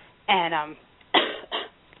 And,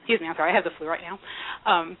 excuse me, I'm sorry, I have the flu right now.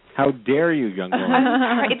 How dare you, young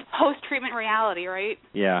woman? It's post-treatment reality, right?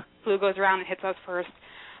 Yeah. Flu goes around and hits us first.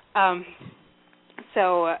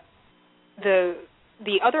 So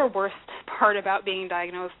the other worst part about being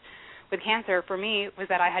diagnosed with cancer for me was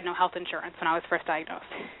that I had no health insurance when I was first diagnosed.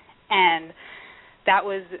 And that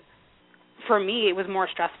was, for me, it was more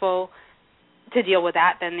stressful to deal with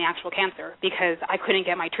that than the actual cancer because I couldn't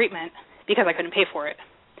get my treatment because I couldn't pay for it.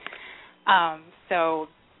 So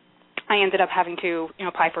I ended up having to,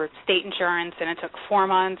 apply for state insurance, and it took 4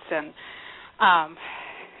 months. And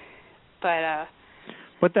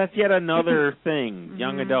But that's yet another thing.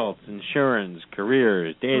 Young adults, insurance,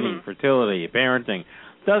 careers, dating, fertility, parenting.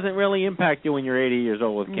 Doesn't really impact you when you're 80 years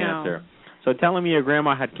old with cancer. So telling me your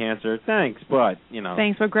grandma had cancer, thanks, but,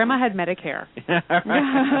 Thanks, but grandma had Medicare.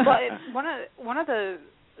 Well, one of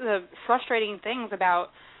the frustrating things about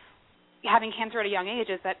having cancer at a young age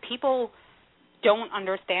is that people don't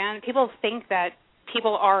understand. People think that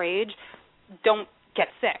people our age don't get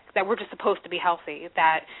sick, that we're just supposed to be healthy,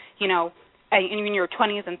 that, you know, in your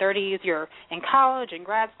 20s and 30s, you're in college, in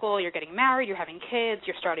grad school, you're getting married, you're having kids,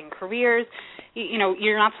 you're starting careers. You know,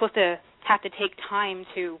 you're not supposed to have to take time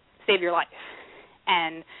to save your life.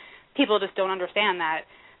 And people just don't understand that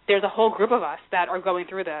there's a whole group of us that are going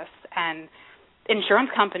through this, and insurance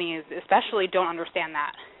companies especially don't understand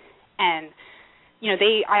that. And, you know,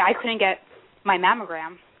 I couldn't get my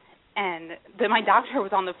mammogram, and my doctor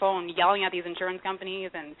was on the phone yelling at these insurance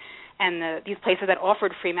companies and these places that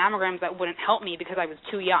offered free mammograms that wouldn't help me because I was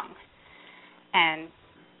too young. And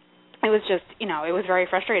it was just, you know, it was very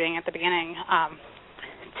frustrating at the beginning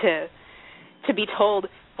to be told,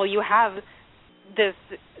 well, you have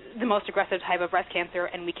the most aggressive type of breast cancer,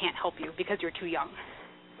 and we can't help you because you're too young.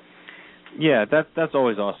 Yeah, that's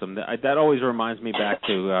always awesome. That always reminds me back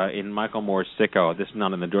to in Michael Moore's Sicko. This is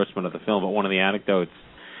not an endorsement of the film, but one of the anecdotes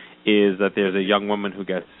is that there's a young woman who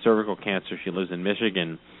gets cervical cancer. She lives in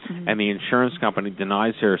Michigan, and the insurance company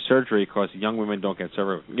denies her surgery because young women don't get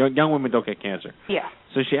cancer. Yeah.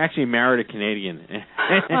 So she actually married a Canadian.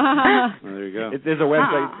 There you go. There's a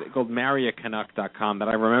website called marryacanuck.com that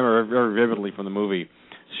I remember very vividly from the movie.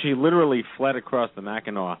 She literally fled across the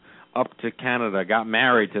Mackinac up to Canada, got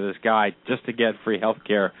married to this guy just to get free health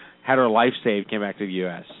care, had her life saved, came back to the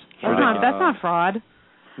U.S. That's not fraud.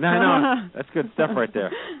 No, that's good stuff right there.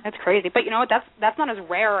 That's crazy. But you know what? That's not as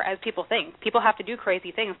rare as people think. People have to do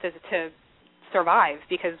crazy things to survive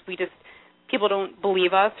because people don't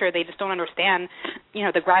believe us, or they just don't understand, you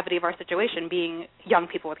know, the gravity of our situation being young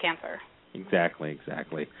people with cancer. Exactly.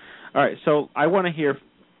 All right, so I want to hear,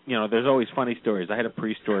 you know, there's always funny stories. I had a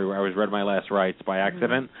priest story where I was read my last rites by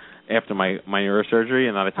accident after my neurosurgery,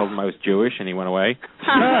 and then I told him I was Jewish, and he went away.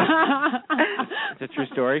 It's a true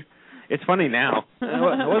story. It's funny now.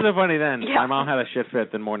 It wasn't funny then. Yeah. My mom had a shit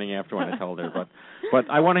fit the morning after when I told her. But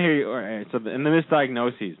I want to hear you. All right, so in the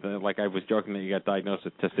misdiagnoses, like I was joking that you got diagnosed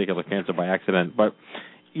with testicular cancer by accident, but,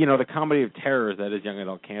 you know, the comedy of terrors that is young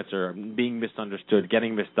adult cancer, being misunderstood,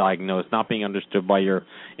 getting misdiagnosed, not being understood by your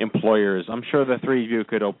employers. I'm sure the three of you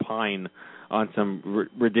could opine on some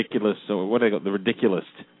ridiculous, so what do they call the ridiculous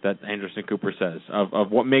that Anderson Cooper says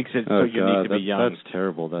of what makes it so unique to be young. That's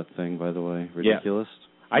terrible, that thing, by the way. Ridiculous. Yeah.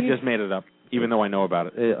 I just made it up, even though I know about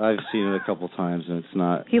it. I've seen it a couple times, and it's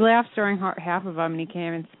not. He laughed during half of them, and he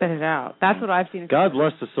came and spit it out. That's what I've seen. God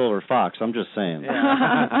bless the silver fox. I'm just saying. Yeah.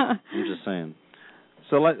 I'm just saying.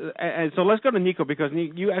 So let's go to Nico, because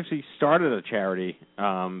you actually started a charity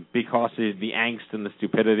because of the angst and the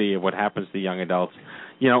stupidity of what happens to young adults.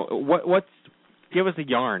 You know, give us a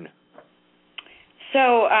yarn.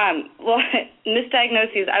 So,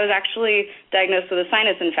 misdiagnoses. I was actually diagnosed with a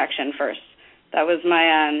sinus infection first. That was my,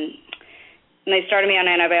 and they started me on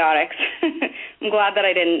antibiotics. I'm glad that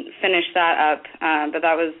I didn't finish that up, but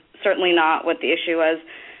that was certainly not what the issue was.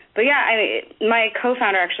 But yeah, my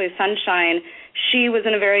co-founder, actually, Sunshine, she was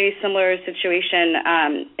in a very similar situation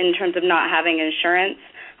in terms of not having insurance.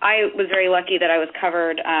 I was very lucky that I was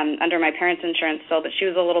covered under my parents' insurance still, but she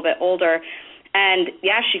was a little bit older. And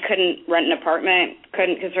yeah, she couldn't rent an apartment,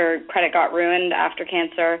 because her credit got ruined after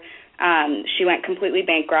cancer. She went completely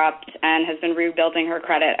bankrupt and has been rebuilding her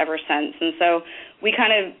credit ever since. And so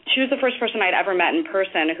she was the first person I'd ever met in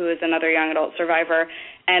person who was another young adult survivor.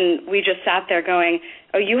 And we just sat there going,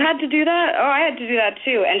 oh, you had to do that? Oh, I had to do that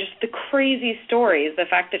too. And just the crazy stories, the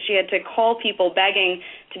fact that she had to call people begging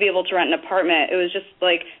to be able to rent an apartment. It was just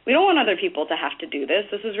like, we don't want other people to have to do this.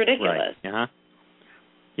 This is ridiculous. Right. Uh-huh.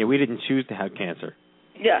 Yeah, we didn't choose to have cancer.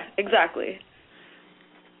 Yeah, exactly.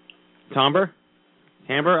 Tambre?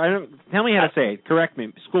 Tell me how to say it. Correct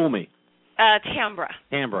me. School me. Tambre.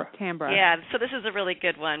 Yeah, so this is a really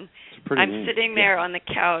good one. I'm sitting there on the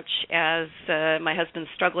couch as my husband's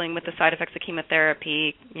struggling with the side effects of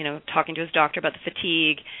chemotherapy, you know, talking to his doctor about the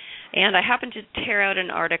fatigue, and I happened to tear out an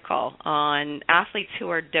article on athletes who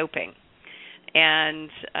are doping. And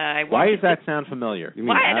why does that sound familiar?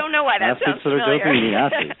 I don't know why that sounds familiar. Athletes that are doping,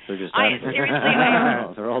 athletes. They're just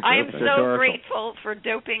I am so grateful for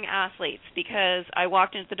doping athletes, because I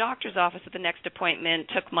walked into the doctor's office at the next appointment,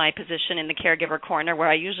 took my position in the caregiver corner, where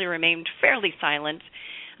I usually remained fairly silent,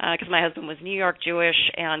 because my husband was New York Jewish,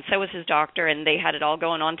 and so was his doctor, and they had it all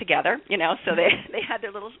going on together, you know, so they had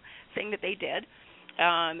their little thing that they did.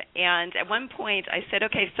 And at one point I said,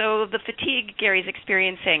 okay, so the fatigue Gary's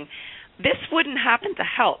experiencing, this wouldn't happen to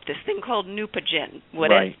help, this thing called Neupogen,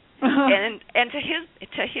 would it? And to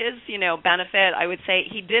his benefit, I would say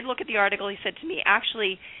he did look at the article. He said to me,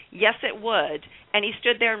 actually, yes, it would. And he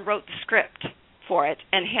stood there and wrote the script for it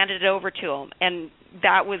and handed it over to him. And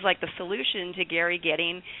that was like the solution to Gary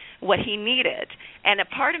getting what he needed. And a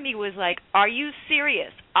part of me was like, are you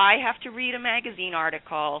serious? I have to read a magazine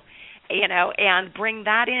article, and bring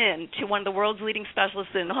that in to one of the world's leading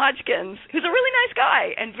specialists in Hodgkin's, who's a really nice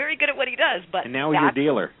guy and very good at what he does. But and now you're a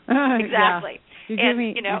dealer. Exactly. Yeah.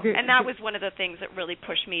 And that was one of the things that really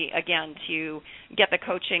pushed me, again, to get the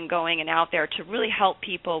coaching going and out there to really help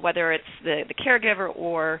people, whether it's the caregiver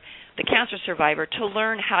or the cancer survivor, to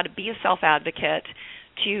learn how to be a self-advocate,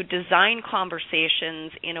 to design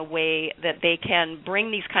conversations in a way that they can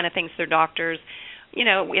bring these kind of things to their doctors,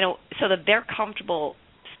 so that they're comfortable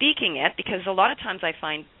speaking it, because a lot of times I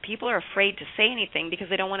find people are afraid to say anything because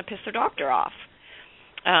they don't want to piss their doctor off.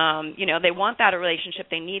 They want that relationship,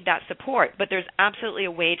 they need that support, but there's absolutely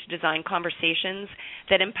a way to design conversations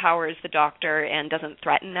that empowers the doctor and doesn't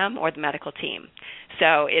threaten them or the medical team.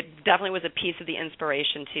 So it definitely was a piece of the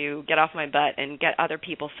inspiration to get off my butt and get other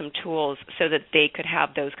people some tools so that they could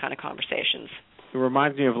have those kind of conversations. It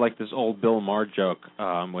reminds me of like this old Bill Maher joke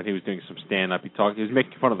when he was doing some stand-up. He was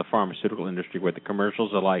making fun of the pharmaceutical industry where the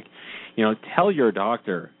commercials are like, tell your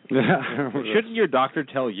doctor. Shouldn't your doctor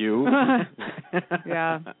tell you?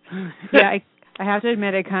 Yeah. I have to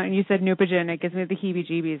admit, you said Neupogen. It gives me the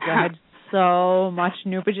heebie-jeebies. I had so much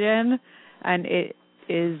Neupogen, and it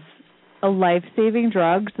is a life-saving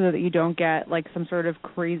drug so that you don't get like some sort of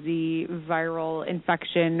crazy viral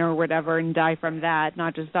infection or whatever and die from that,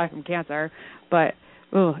 not just die from cancer. But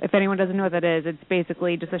if anyone doesn't know what that is, it's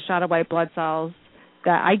basically just a shot of white blood cells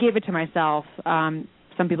that I gave it to myself.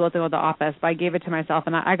 Some people have to go to the office, but I gave it to myself,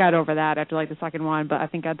 and I got over that after like the second one, but I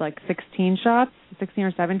think I had like 16 or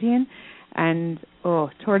 17. And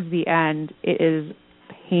towards the end, it is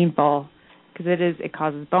painful because it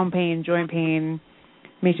causes bone pain, joint pain,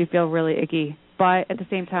 makes you feel really icky. But at the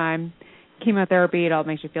same time, chemotherapy, it all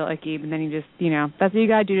makes you feel icky, but then you just, that's what you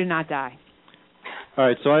got to do to not die. All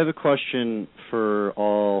right, so I have a question for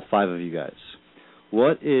all 5 of you guys.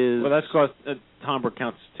 What is... Well, that's because Tambre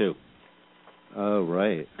counts too. Oh,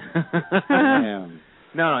 right. Damn.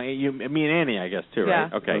 No, me and Annie, I guess, too, yeah.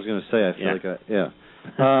 right? Okay. I was going to say, I feel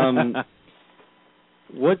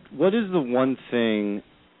like what is the one thing,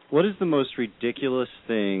 what is the most ridiculous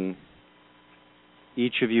thing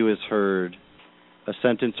each of you has heard, a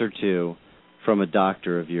sentence or two, from a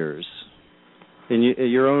doctor of yours? In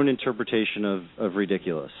your own interpretation of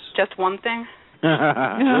ridiculous. Just one thing?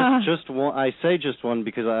 just one. I say just one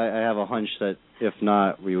because I have a hunch that if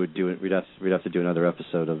not, we would do it. We'd have to do another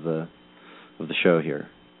episode of the show here.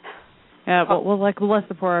 Yeah, but we'll let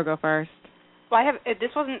Seporah go first. Well, this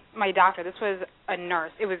wasn't my doctor. This was a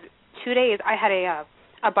nurse. It was 2 days. I had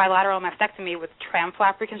a bilateral mastectomy with tram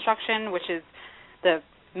flap reconstruction, which is the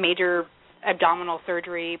major abdominal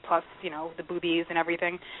surgery plus the boobies and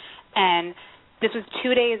everything. And this was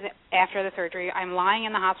 2 days after the surgery. I'm lying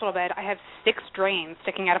in the hospital bed. I have 6 drains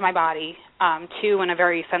sticking out of my body, 2 in a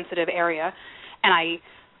very sensitive area, and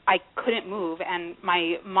I couldn't move. And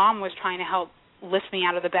my mom was trying to help lift me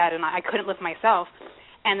out of the bed, and I couldn't lift myself.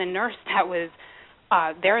 And the nurse that was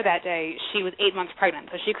there that day, she was 8 months pregnant,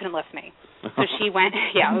 so she couldn't lift me. So she went.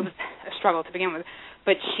 Yeah, it was a struggle to begin with.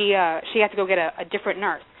 But she had to go get a different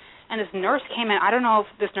nurse. And this nurse came in. I don't know if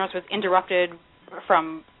this nurse was interrupted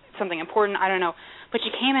from something important, I don't know, but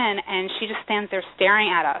she came in and she just stands there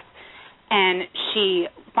staring at us, and she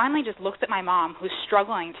finally just looks at my mom, who's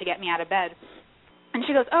struggling to get me out of bed, and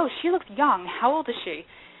she goes, "Oh, she looks young. How old is she?"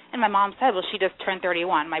 And my mom said, "Well, she just turned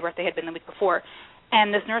 31. My birthday had been the week before."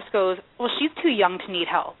 And this nurse goes, "Well, she's too young to need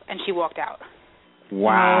help," and she walked out.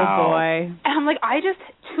 Wow. Oh, boy. And I'm like,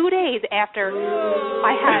 2 days after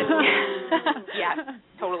I had, yeah,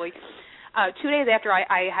 totally. 2 days after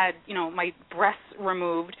I had, my breasts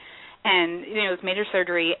removed and, this major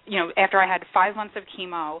surgery, after I had 5 months of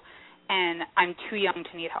chemo, and I'm too young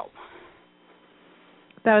to need help.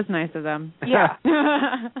 That was nice of them. Yeah.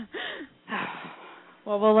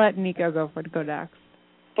 Well, we'll let Nico go next.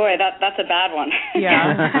 Boy, that's a bad one.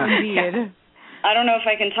 Yeah, indeed. I don't know if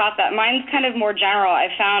I can top that. Mine's kind of more general. I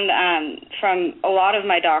found from a lot of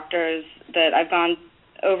my doctors that I've gone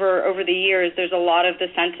over the years, there's a lot of the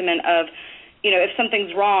sentiment of, if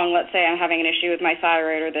something's wrong, let's say I'm having an issue with my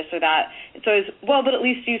thyroid or this or that, it's always, well, but at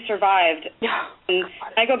least you survived. Yeah. And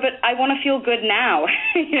I go, but I want to feel good now.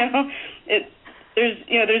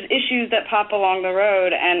 There's issues that pop along the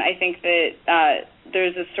road, and I think that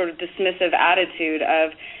there's this sort of dismissive attitude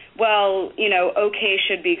of, well, okay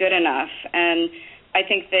should be good enough. And I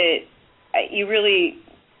think that you really,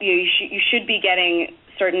 you should be getting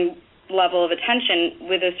certain level of attention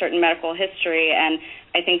with a certain medical history, and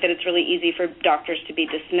I think that it's really easy for doctors to be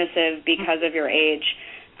dismissive because of your age.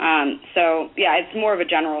 So, yeah, it's more of a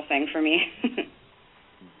general thing for me.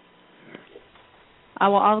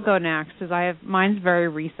 Well, I'll go next because mine's very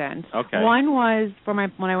recent. Okay. One was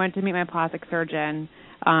when I went to meet my plastic surgeon.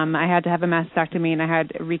 I had to have a mastectomy and I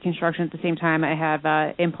had reconstruction at the same time. I have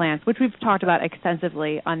implants, which we've talked about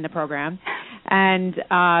extensively on the program. And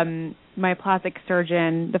my plastic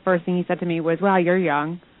surgeon, the first thing he said to me was, "Wow, you're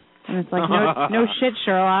young." And it's like, no shit,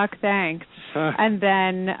 Sherlock, thanks. And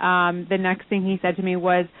then the next thing he said to me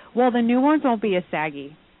was, "Well, the new ones won't be as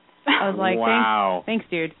saggy." I was like, wow. Thanks,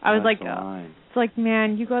 dude. I was it's like,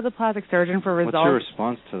 man, you go to the plastic surgeon for results. What's your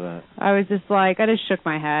response to that? I was just like, I just shook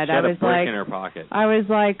my head. She had I was a brick like, in her pocket. I was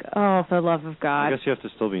like, oh, for the love of God. I guess you have to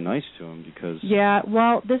still be nice to him because. Yeah,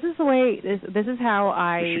 well, this is the way. This is how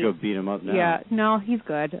I. You should go beat him up now. Yeah, no, he's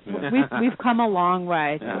good. We've come a long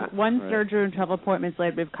way. Yeah, one right. surgery and 12 appointments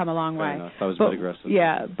later, we've come a long Fair way. enough. That was a bit aggressive.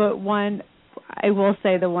 Yeah, but I will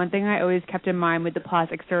say the one thing I always kept in mind with the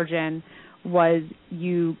plastic surgeon was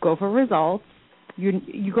you go for results.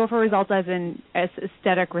 You go for results as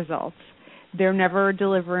aesthetic results. They're never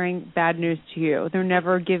delivering bad news to you. They're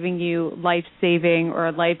never giving you life-saving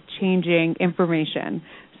or life-changing information.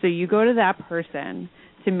 So you go to that person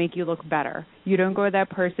to make you look better. You don't go to that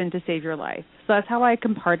person to save your life. So that's how I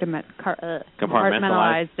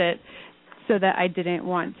compartmentalized it so that I didn't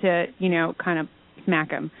want to, kind of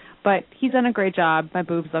smack him. But he's done a great job. My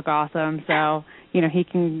boobs look awesome, so he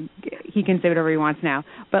can say whatever he wants now.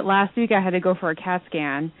 But last week I had to go for a CAT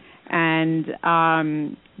scan, and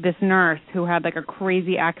this nurse who had like a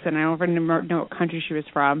crazy accent, I don't even know what country she was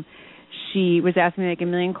from, she was asking me like a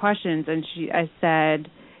million questions, and I said,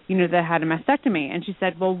 that I had a mastectomy, and she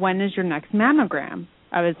said, well, when is your next mammogram?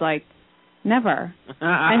 I was like, never.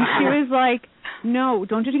 And she was like, no,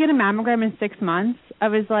 don't you get a mammogram in 6 months? I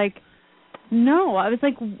was like, no. I was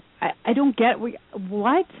like, I don't get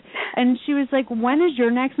what? And she was like, when is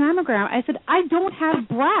your next mammogram? I said, I don't have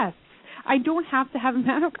breasts. I don't have to have a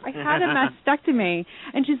mammogram. I had a mastectomy.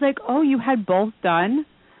 And she's like, oh, you had both done?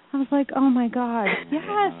 I was like, oh my God,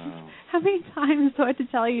 yes. How many times do I have to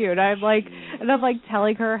tell you? And I'm like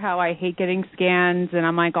telling her how I hate getting scans, and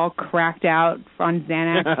I'm like all cracked out on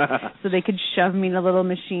Xanax, so they could shove me in the little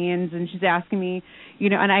machines. And she's asking me,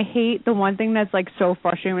 and I hate the one thing that's like so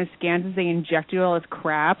frustrating with scans is they inject you all this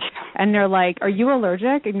crap, and they're like, are you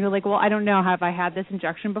allergic? And you're like, well, I don't know. Have I had this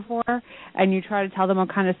injection before? And you try to tell them what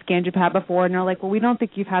kind of scans you've had before, and they're like, well, we don't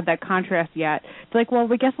think you've had that contrast yet. It's like, well,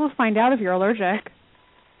 we guess we'll find out if you're allergic.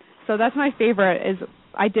 So that's my favorite. Is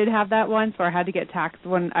I did have that once where I had to get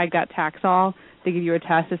when I got Taxol. They give you a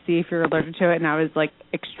test to see if you're allergic to it, and I was like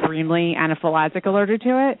extremely anaphylactic allergic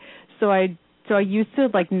to it. So I used to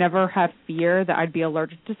like never have fear that I'd be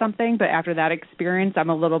allergic to something, but after that experience, I'm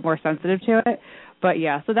a little more sensitive to it. But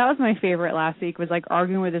yeah, so that was my favorite last week, was like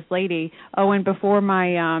arguing with this lady. Oh, and before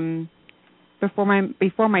my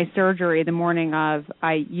surgery, the morning of,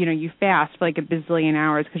 you fast for like a bazillion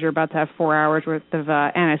hours because you're about to have 4 hours worth of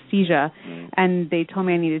anesthesia, and they told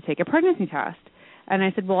me I needed to take a pregnancy test. And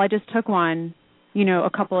I said, well, I just took one, a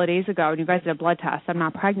couple of days ago, and you guys did a blood test. I'm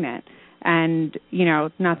not pregnant. And,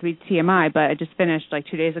 not to be TMI, but I just finished like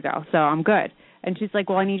 2 days ago, so I'm good. And she's like,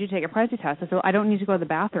 well, I need you to take a pregnancy test. I said, well, I don't need to go to the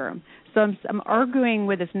bathroom. So I'm arguing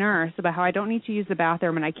with this nurse about how I don't need to use the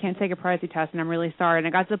bathroom and I can't take a pregnancy test, and I'm really sorry. And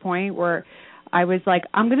I got to the point where I was like,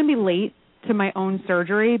 I'm going to be late to my own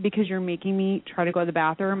surgery because you're making me try to go to the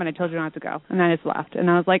bathroom, and I told you not to go. And I just left. And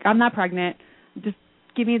I was like, I'm not pregnant. Just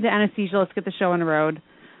give me the anesthesia. Let's get the show on the road.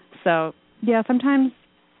 So, yeah, sometimes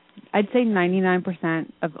I'd say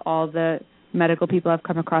 99% of all the medical people I've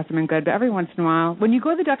come across have been good, but every once in a while, when you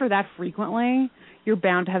go to the doctor that frequently, you're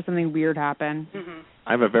bound to have something weird happen. Mm-hmm.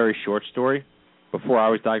 I have a very short story. Before I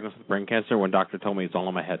was diagnosed with brain cancer, one doctor told me it's all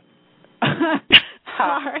in my head.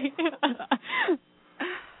 Sorry.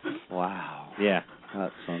 Wow. Yeah.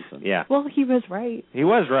 That's something. Yeah. Well, he was right. He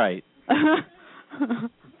was right.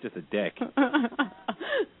 Just a dick.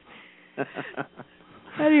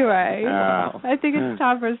 Anyway, I think it's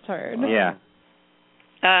Tambra's turn. Yeah.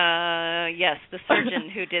 Yes, the surgeon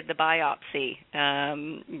who did the biopsy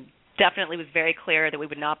definitely was very clear that we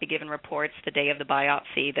would not be given reports the day of the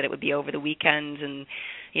biopsy, that it would be over the weekend, and,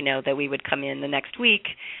 that we would come in the next week,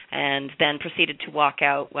 and then proceeded to walk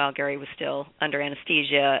out while Gary was still under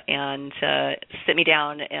anesthesia and sit me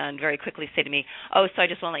down and very quickly say to me, oh, so I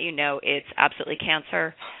just want to let you know it's absolutely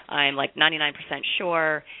cancer. I'm like 99%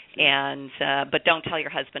 sure, and but don't tell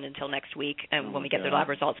your husband until next week and when we get the lab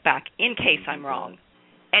results back, in case I'm wrong.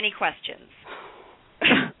 Any questions?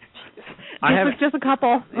 Just a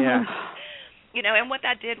couple. Yeah. And what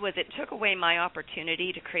that did was it took away my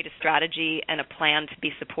opportunity to create a strategy and a plan to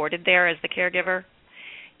be supported there as the caregiver.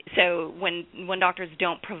 So when doctors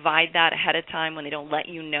don't provide that ahead of time, when they don't let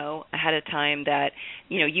you know ahead of time that,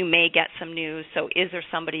 you may get some news, so is there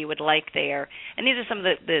somebody you would like there? And these are some of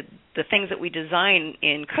the things that we design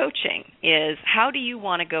in coaching is how do you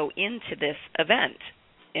want to go into this event,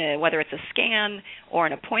 whether it's a scan or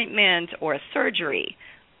an appointment or a surgery.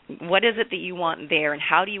 What is it that you want there and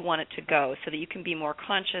how do you want it to go so that you can be more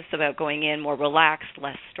conscious about going in, more relaxed,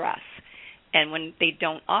 less stress? And when they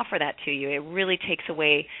don't offer that to you, it really takes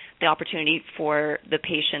away the opportunity for the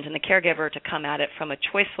patient and the caregiver to come at it from a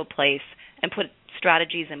choiceful place and put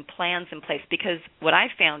strategies and plans in place. Because what I've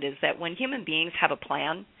found is that when human beings have a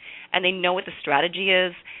plan and they know what the strategy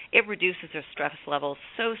is, it reduces their stress levels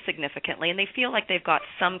so significantly, and they feel like they've got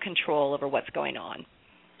some control over what's going on.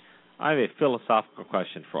 I have a philosophical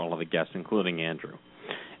question for all of the guests, including Andrew.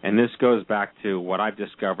 And this goes back to what I've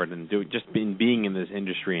discovered and being in this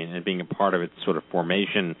industry and being a part of its sort of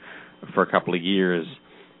formation for a couple of years.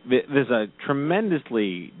 There's a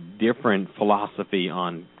tremendously different philosophy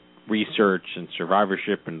on research and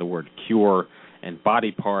survivorship and the word cure and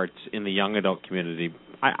body parts in the young adult community.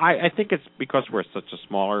 I think it's because we're such a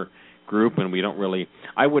smaller group and we don't really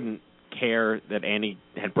 – I wouldn't care that Annie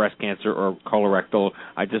had breast cancer or colorectal.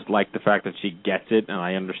 I just like the fact that she gets it and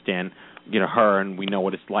I understand – her, and we know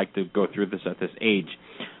what it's like to go through this at this age.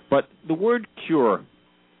 But the word cure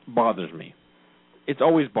bothers me. It's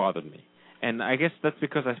always bothered me. And I guess that's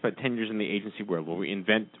because I spent 10 years in the agency world where we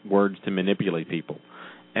invent words to manipulate people.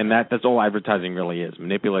 And that's all advertising really is,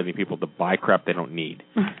 manipulating people to buy crap they don't need.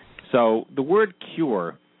 So the word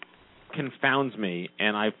cure confounds me,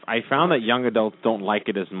 and I found that young adults don't like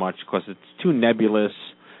it as much because it's too nebulous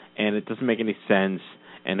and it doesn't make any sense.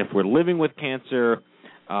 And if we're living with cancer,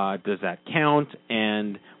 does that count?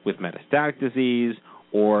 And with metastatic disease,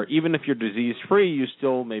 or even if you're disease-free, you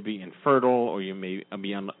still may be infertile, or you may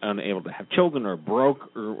be unable to have children, or broke,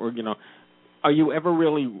 or are you ever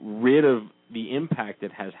really rid of the impact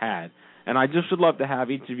it has had? And I just would love to have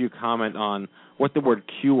each of you comment on what the word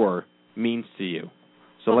cure means to you.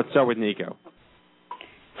 So let's start with Nico.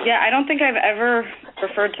 Yeah, I don't think I've ever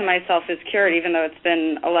referred to myself as cured, even though it's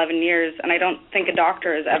been 11 years, and I don't think a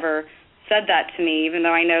doctor has ever said that to me, even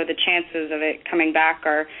though I know the chances of it coming back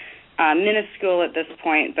are minuscule at this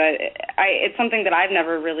point. But it's something that I've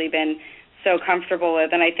never really been so comfortable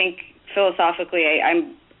with, and I think philosophically I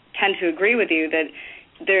tend to agree with you that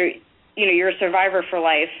you're a survivor for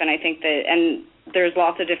life, and I think that there's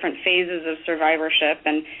lots of different phases of survivorship,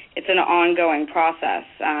 and it's an ongoing process.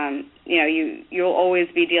 You'll always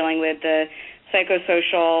be dealing with the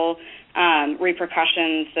psychosocial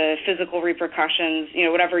repercussions, the physical repercussions,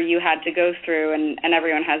 whatever you had to go through, and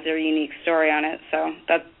everyone has their unique story on it. So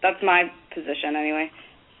that's my position anyway.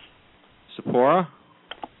 Seporah?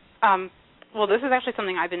 Well, this is actually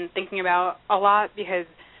something I've been thinking about a lot because,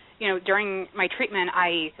 during my treatment,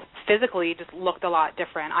 I physically just looked a lot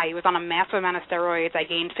different. I was on a massive amount of steroids. I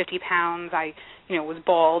gained 50 pounds. I, was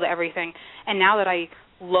bald, everything. And now that I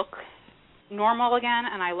look normal again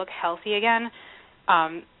and I look healthy again,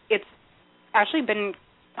 it's actually been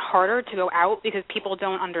harder to go out because people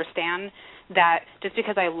don't understand that just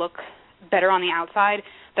because I look better on the outside,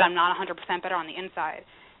 that I'm not 100% better on the inside,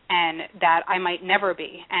 and that I might never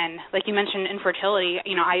be. And like you mentioned, infertility,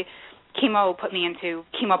 chemo put me into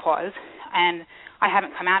chemopause, and I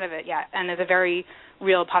haven't come out of it yet. And there's a very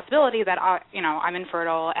real possibility that I'm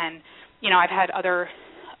infertile, and I've had other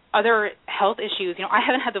health issues. I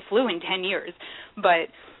haven't had the flu in 10 years,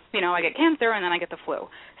 but I get cancer and then I get the flu.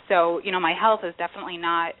 So, my health is definitely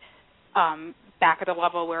not back at the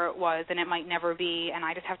level where it was, and it might never be, and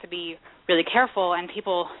I just have to be really careful, and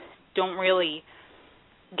people don't really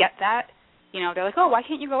get that. They're like, oh, why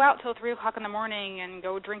can't you go out till 3 o'clock in the morning and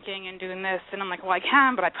go drinking and doing this? And I'm like, well, I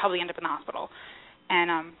can, but I'd probably end up in the hospital. And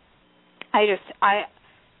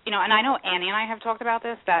and I know Annie and I have talked about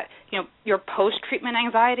this, that, your post-treatment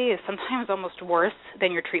anxiety is sometimes almost worse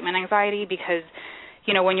than your treatment anxiety because,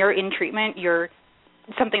 when you're in treatment,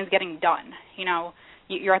 something's getting done.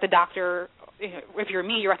 You're at the doctor. If you're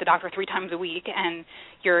me, you're at the doctor 3 times a week, and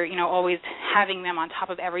you're, always having them on top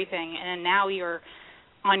of everything. And now you're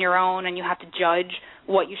on your own, and you have to judge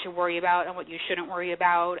what you should worry about and what you shouldn't worry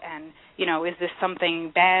about. And, is this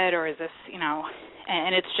something bad, or is this,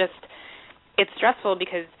 and it's stressful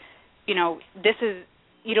because, this is,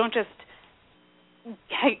 you don't just,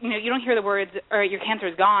 you don't hear the words, or your cancer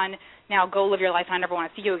is gone, now go live your life and I never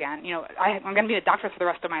want to see you again. I'm going to be a doctor for the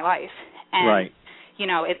rest of my life. And, right.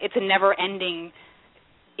 It's a never-ending,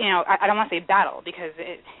 I don't want to say battle because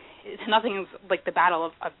it's nothing like the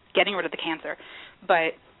battle of getting rid of the cancer.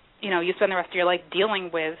 But, you spend the rest of your life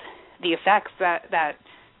dealing with the effects that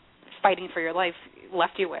fighting for your life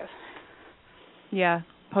left you with. Yeah,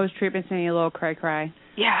 post-treatment saying a little cry.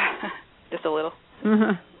 Yeah, just a little.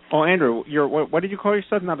 Oh, Andrew, what did you call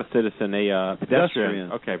yourself? Not a citizen, a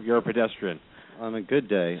pedestrian. Okay, you're a pedestrian. On a good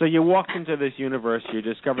day. So you walked into this universe, you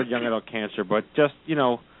discovered young adult cancer, but just,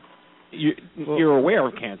 you're aware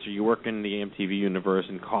of cancer. You work in the MTV universe,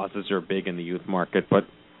 and causes are big in the youth market. But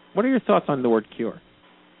what are your thoughts on the word cure?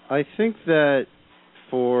 I think that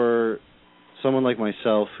for someone like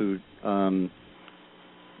myself who hasn't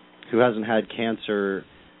had cancer,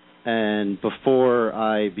 and before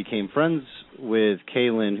I became friends with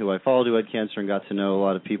Kaylin, who I followed who had cancer and got to know a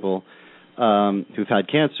lot of people who've had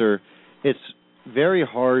cancer, it's very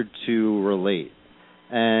hard to relate.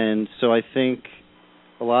 And so I think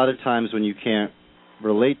a lot of times when you can't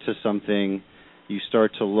relate to something, you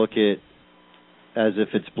start to look at as if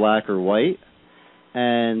it's black or white.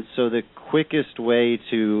 And so the quickest way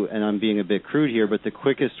to, and I'm being a bit crude here, but the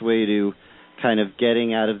quickest way to kind of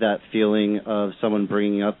getting out of that feeling of someone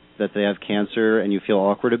bringing up that they have cancer and you feel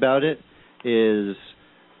awkward about it is,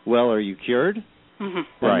 well, are you cured?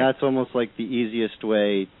 Mm-hmm. And that's almost like the easiest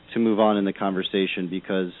way to move on in the conversation,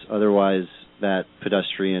 because otherwise that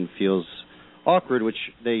pedestrian feels awkward, which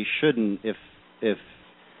they shouldn't if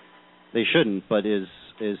they shouldn't, but is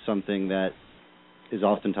something that is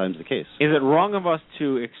oftentimes the case. Is it wrong of us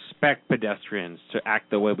to expect pedestrians to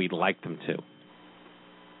act the way we'd like them to?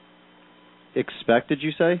 Expect, did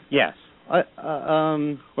you say? Yes.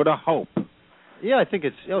 Or to hope. Yeah, I think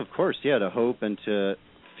it's, of course, to hope and to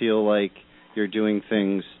feel like you're doing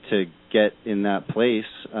things to get in that place,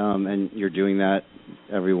 and you're doing that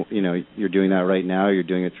you're doing that right now. You're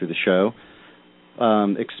doing it through the show.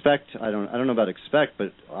 Expect, I don't know about expect,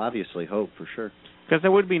 but obviously hope for sure. Because it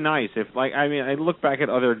would be nice if, I look back at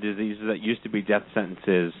other diseases that used to be death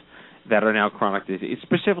sentences that are now chronic disease,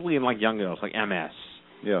 specifically in young adults, like MS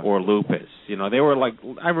or lupus. They were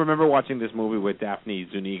I remember watching this movie with Daphne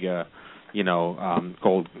Zuniga,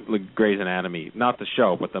 called Grey's Anatomy, not the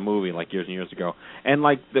show, but the movie, years and years ago. And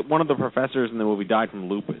one of the professors in the movie died from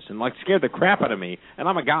lupus, and scared the crap out of me. And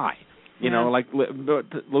I'm a guy,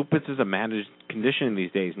 lupus is a managed condition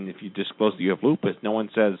these days, and if you disclose that you have lupus, no one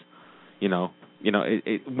says,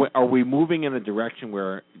 are we moving in a direction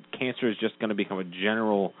where cancer is just going to become a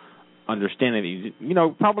general understanding?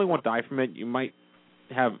 You probably won't die from it. You might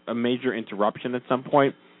have a major interruption at some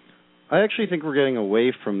point. I actually think we're getting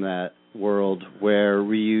away from that world where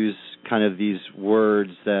we use kind of these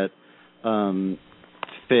words that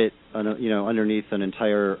fit, underneath an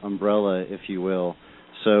entire umbrella, if you will.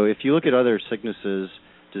 So if you look at other sicknesses,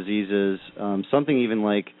 diseases, something even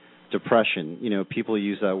like depression, people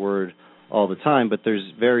use that word all the time, but there's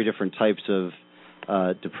very different types of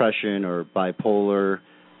depression or bipolar,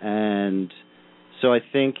 and so I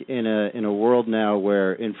think in a world now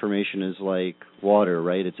where information is like water,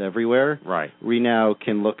 right? It's everywhere. Right. We now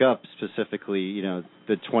can look up specifically,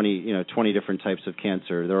 the 20 different types of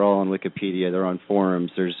cancer. They're all on Wikipedia. They're on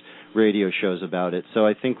forums. There's radio shows about it. So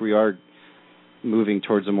I think we are moving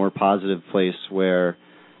towards a more positive place where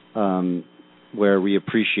we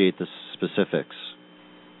appreciate the specifics.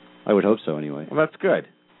 I would hope so, anyway. Well, that's good.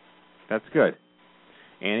 That's good.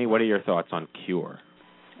 Annie, what are your thoughts on cure?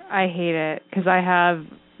 I hate it because I have,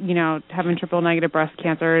 having triple-negative breast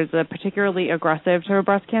cancer is a particularly aggressive type of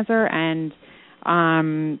breast cancer, and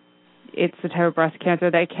it's the type of breast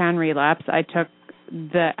cancer that can relapse. I took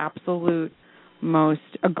the absolute most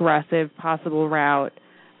aggressive possible route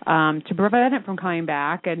to prevent it from coming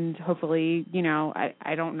back, and hopefully,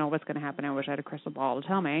 I don't know what's going to happen. I wish I had a crystal ball to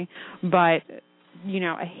tell me, but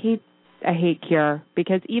I hate cure,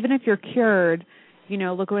 because even if you're cured,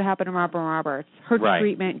 look what happened to Robin Roberts. Her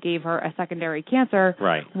treatment gave her a secondary cancer,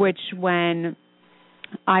 which when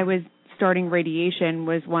I was starting radiation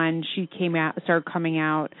was when she started coming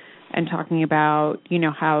out and talking about,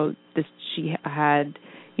 how she had,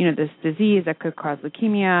 this disease that could cause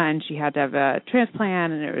leukemia, and she had to have a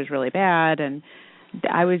transplant, and it was really bad. And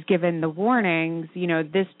I was given the warnings,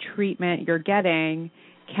 this treatment you're getting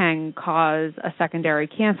can cause a secondary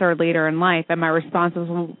cancer later in life. And my response was,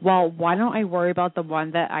 well, why don't I worry about the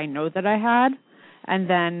one that I know that I had, and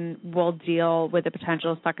then we'll deal with the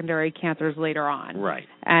potential secondary cancers later on. Right.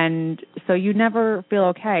 And so you never feel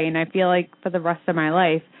okay. And I feel like for the rest of my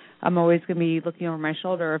life, I'm always going to be looking over my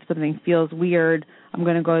shoulder. If something feels weird, I'm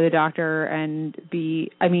going to go to the doctor and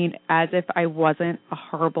as if I wasn't a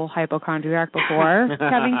horrible hypochondriac before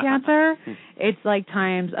having cancer. It's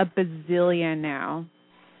times a bazillion now.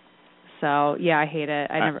 So, yeah, I hate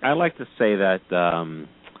it. I like to say that,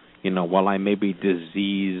 while I may be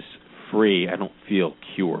disease-free, I don't feel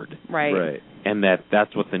cured. Right. and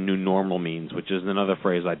that's what the new normal means, which is another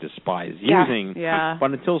phrase I despise using. Yeah.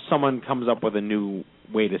 But until someone comes up with a new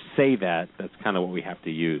way to say that, that's kind of what we have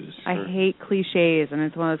to use. I hate cliches, and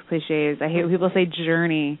it's one of those cliches. I hate when people say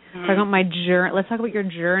journey. Talk about my journey. Let's talk about your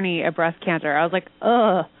journey of breast cancer. I was like,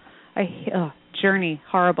 journey,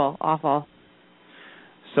 horrible, awful.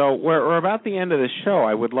 So we're about the end of the show.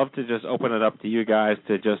 I would love to just open it up to you guys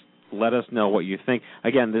to just let us know what you think.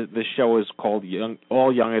 Again, the show is called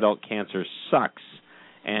All Young Adult Cancer Sucks.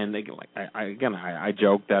 And I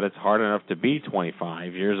joke that it's hard enough to be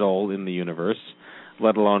 25 years old in the universe,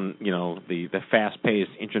 let alone, the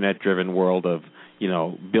fast-paced, internet-driven world of,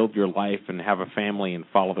 build your life and have a family and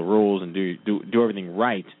follow the rules and do everything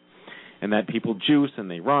right. And that people juice and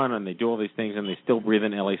they run and they do all these things and they still breathe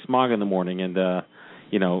in LA smog in the morning. And,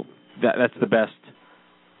 that's the best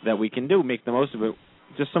that we can do, make the most of it.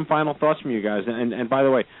 Just some final thoughts from you guys. And by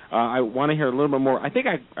the way, I want to hear a little bit more. I think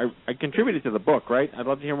I contributed to the book, right? I'd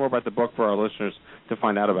love to hear more about the book for our listeners to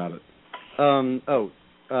find out about it.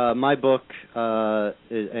 My book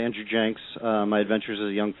is Andrew Jenks, My Adventures as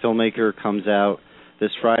a Young Filmmaker, comes out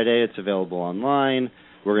this Friday. It's available online.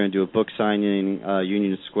 We're going to do a book signing,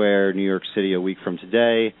 Union Square, New York City, a week from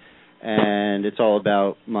today. And it's all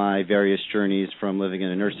about my various journeys from living in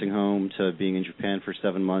a nursing home to being in Japan for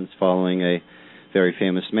 7 months following a very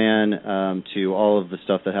famous man, to all of the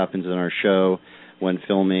stuff that happens in our show when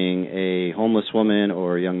filming a homeless woman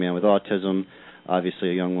or a young man with autism, obviously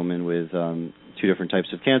a young woman with 2 different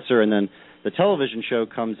types of cancer. And then the television show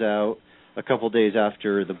comes out a couple days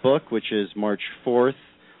after the book, which is March 4th,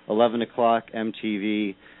 11 o'clock,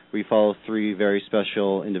 MTV. We follow 3 very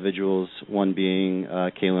special individuals, one being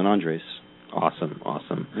Kaylin Andres.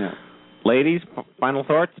 Awesome. Yeah. Ladies, final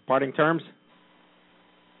thoughts, parting terms?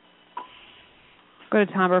 Go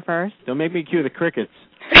to Tambre first. Don't make me cue the crickets.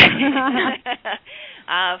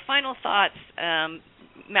 Final thoughts.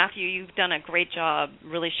 Matthew, you've done a great job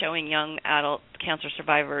really showing young adult cancer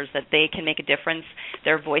survivors that they can make a difference.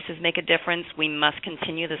 Their voices make a difference. We must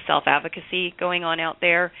continue the self-advocacy going on out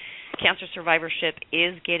there. Cancer survivorship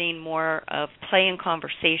is getting more of play and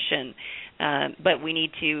conversation, but we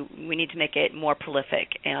need to make it more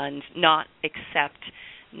prolific and not accept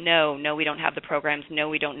no, we don't have the programs. No,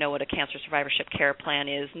 we don't know what a cancer survivorship care plan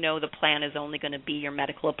is. No, the plan is only going to be your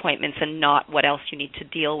medical appointments and not what else you need to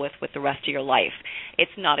deal with the rest of your life.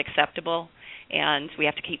 It's not acceptable, and we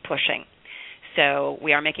have to keep pushing. So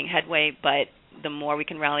we are making headway, but the more we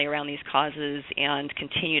can rally around these causes and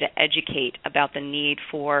continue to educate about the need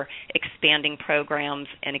for expanding programs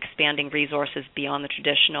and expanding resources beyond the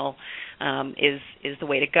traditional is the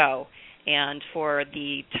way to go. And for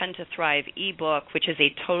the 10 to Thrive ebook, which is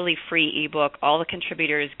a totally free ebook, all the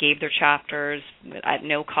contributors gave their chapters at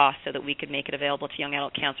no cost so that we could make it available to young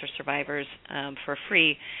adult cancer survivors for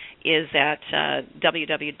free, is at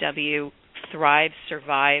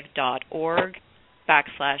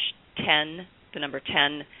www.thrivesurvive.org/10, the number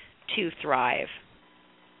 10, to thrive.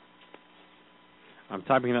 I'm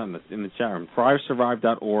typing it in the chat room.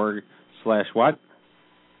 thrivesurvive.org/what?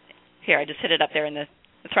 Here, I just hit it up there in the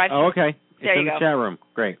Thrive. Oh, okay. There it's you in go. the chat room.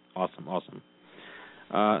 Great. Awesome.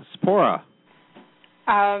 Seporah.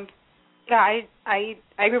 I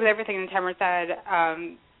agree with everything that Tambre said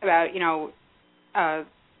about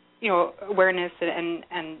awareness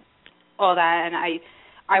and all that, and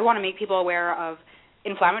I want to make people aware of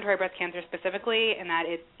inflammatory breast cancer specifically, and that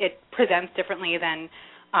it presents differently than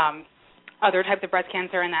other types of breast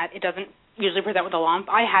cancer, and that it doesn't usually present with a lump.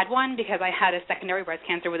 I had one because I had a secondary breast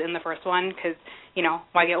cancer within the first one, because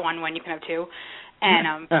why get one when you can have 2?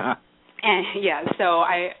 And so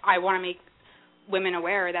I want to make women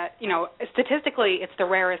aware that statistically it's the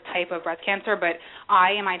rarest type of breast cancer, but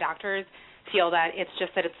I and my doctors feel that it's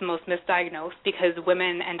just that it's the most misdiagnosed because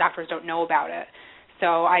women and doctors don't know about it.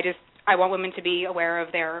 So I want women to be aware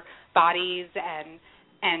of their bodies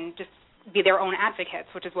and just be their own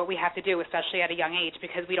advocates, which is what we have to do, especially at a young age,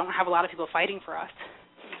 because we don't have a lot of people fighting for us.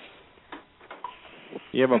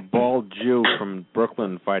 You have a bald Jew from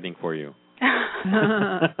Brooklyn fighting for you.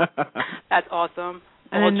 That's awesome.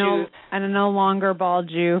 And a no longer bald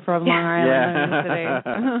Jew from Long Island today.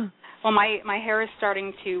 Well, my hair is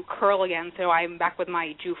starting to curl again, so I'm back with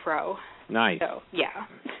my Jew fro. Nice. So, yeah.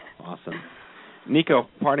 Awesome. Nico,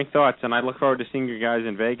 parting thoughts, and I look forward to seeing you guys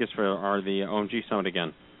in Vegas for the OMG Summit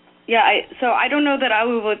again. Yeah, so I don't know that I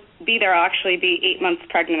will be there. I'll actually be 8 months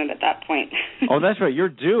pregnant at that point. Oh, that's right. You're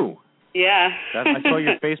due. Yeah. I saw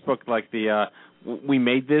your Facebook, we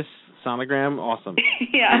made this sonogram. Awesome.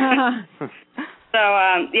 Yeah. So,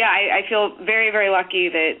 I feel very, very lucky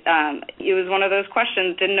that it was one of those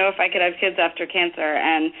questions. Didn't know if I could have kids after cancer,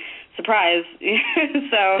 and surprise.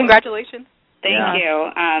 So congratulations. Thank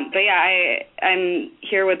you. But yeah, I'm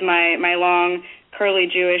here with my long curly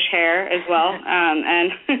Jewish hair as well.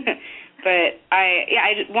 And but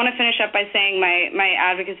I just want to finish up by saying my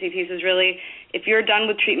advocacy piece is really, if you're done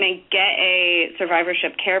with treatment, get a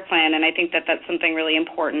survivorship care plan. And I think that that's something really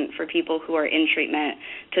important for people who are in treatment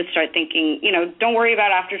to start thinking, don't worry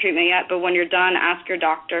about after treatment yet, but when you're done, ask your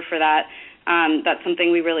doctor for that. That's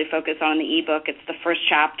something we really focus on in the ebook. It's the first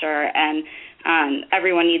chapter, and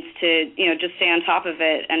everyone needs to, just stay on top of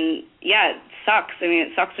it. And yeah, it sucks. I mean,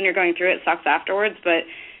 it sucks when you're going through it. It sucks afterwards, but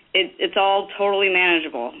it's all totally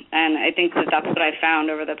manageable. And I think that's what I've found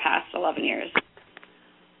over the past 11 years.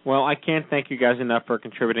 Well, I can't thank you guys enough for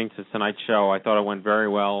contributing to tonight's show. I thought it went very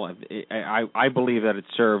well. I believe that it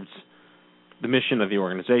serves the mission of the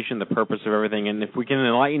organization, the purpose of everything, and if we can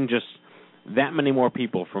enlighten just that many more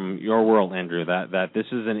people from your world, Andrew, that this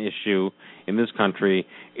is an issue in this country.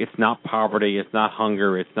 It's not poverty, it's not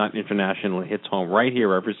hunger, it's not international. It hits home right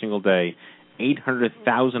here every single day.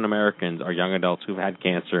 800,000 Americans are young adults who've had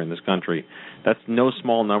cancer in this country. That's no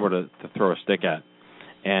small number to throw a stick at.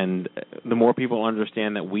 And the more people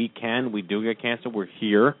understand that we do get cancer, we're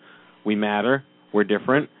here, we matter, we're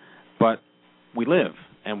different, but we live,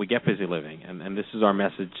 and we get busy living. And this is our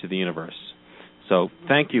message to the universe. So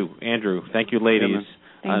thank you, Andrew. Thank you, ladies.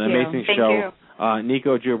 An amazing show.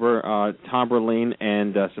 Nico Juber, Tambre Leighn,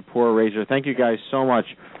 and Seporah Raizer. Thank you guys so much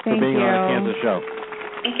for being on the Cancer Show.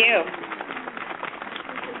 Thank you.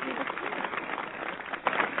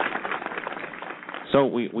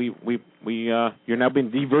 So you're now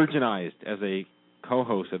being de-virginized as a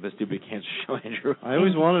co-host of the Stupid Cancer Show, Andrew. I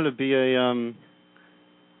always wanted to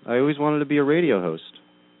be a radio host,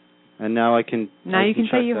 and now I can. Now you can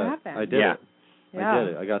say you that. have it. I did it. Yeah. I did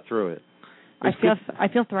it. I got through it. I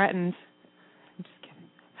feel threatened. I'm just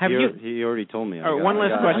kidding. He already told me. One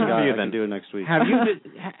last question for you then. I can do it next week. Have you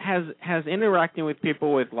has interacting with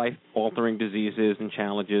people with life-altering diseases and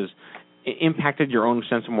challenges impacted your own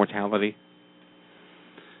sense of mortality?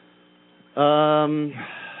 Are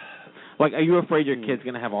you afraid your kid's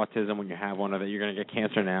going to have autism when you have one, or that you're going to get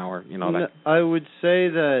cancer now, or that? I would say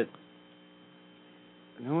that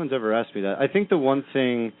no one's ever asked me that. I think the one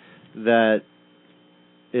thing that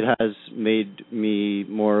it has made me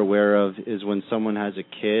more aware of is when someone has a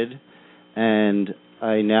kid, and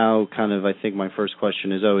I now I think my first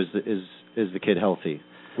question is, is the kid healthy?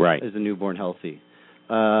 Right. Is the newborn healthy?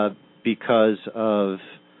 Because of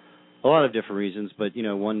a lot of different reasons, but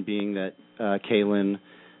one being that Kaylin,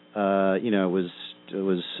 was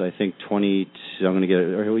I think 20. I'm going to get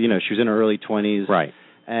it. She was in her early 20s, right?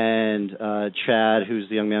 And Chad, who's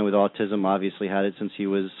the young man with autism, obviously had it since he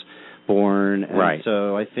was born, and right.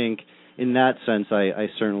 So I think in that sense, I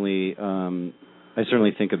certainly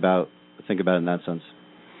think about it in that sense.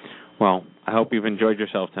 Well, I hope you've enjoyed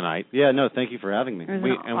yourself tonight. Yeah, no, thank you for having me.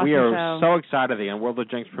 We are so excited again. World of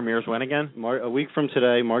Jenks premieres when again? A week from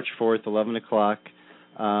today, March 4th, 11 o'clock.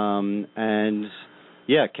 And,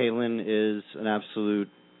 yeah, Caitlin is an absolute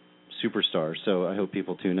superstar, so I hope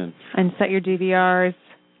people tune in. And set your DVRs.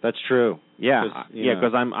 That's true. Yeah,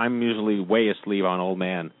 because I'm usually way asleep on Old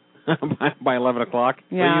Man. by 11 o'clock.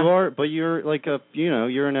 Yeah. But you're like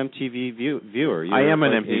you're an MTV viewer. You're I am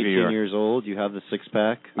an MTV viewer. 18 years old. You have the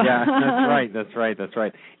six-pack. Yeah, that's right.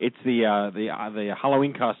 It's the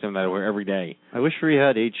Halloween costume that I wear every day. I wish we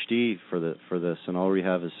had HD for this, and all we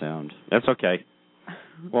have is sound. That's okay.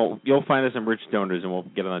 Well, you'll find us in Rich Donors, and we'll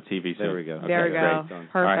get it on TV soon. There we go. Okay, there we go.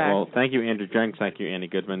 Perfect. All right, well, thank you, Andrew Jenks. Thank you, Annie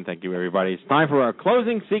Goodman. Thank you, everybody. It's time for our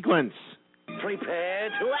closing sequence. Prepare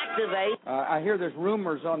to activate. I hear there's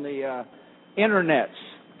rumors on the internets.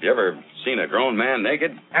 You ever seen a grown man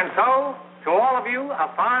naked? And so, to all of you,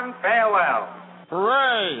 a fond farewell.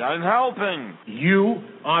 Hooray, I'm helping. You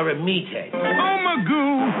are a meathead. Oh,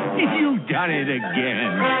 Magoo, you've done it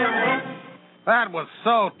again. That was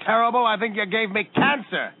so terrible, I think you gave me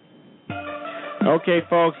cancer. Okay,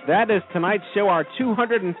 folks, that is tonight's show, our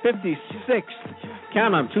 256th.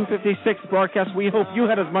 Count them, 256 broadcasts. We hope you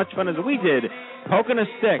had as much fun as we did poking a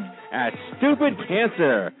stick at Stupid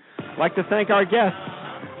Cancer. I'd like to thank our guests,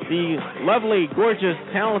 the lovely, gorgeous,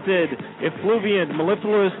 talented, effluviant,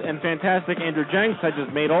 mellifluous, and fantastic Andrew Jenks. I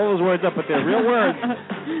just made all those words up, but they're real words.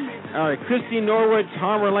 Cristy, Norwood,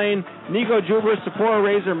 Tambre Leighn, Nico Juber, Seporah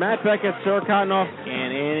Raizer, Matt Beckett, Sarah Cottonoff,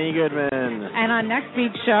 and Annie Goodman. And on next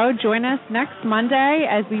week's show, join us next Monday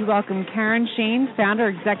as we welcome Karen Sheen, founder,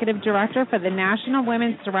 executive director for the National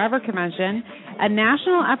Women's Survivor Convention, a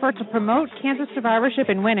national effort to promote cancer survivorship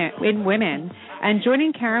in women. And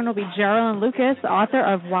joining Karen will be Geraldine Lucas, author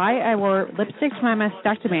of Why I Wore Lipstick to My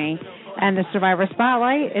Mastectomy. And the Survivor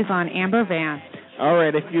Spotlight is on Amber Vance. All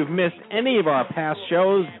right, if you've missed any of our past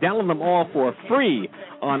shows, download them all for free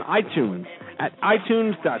on iTunes at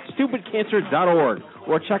itunes.stupidcancer.org,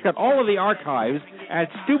 or check out all of the archives at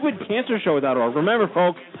stupidcancershow.org. Remember,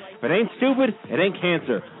 folks, if it ain't stupid, it ain't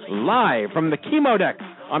cancer. Live from the chemo deck,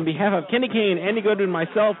 on behalf of Kenny Kane, Andy Goodman,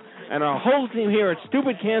 myself, and our whole team here at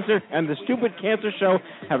Stupid Cancer and the Stupid Cancer Show,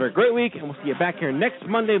 have a great week, and we'll see you back here next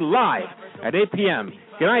Monday live at 8 p.m.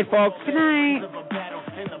 Good night, folks. Good night.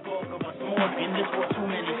 In this war, too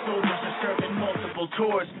many soldiers are serving multiple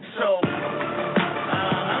tours. So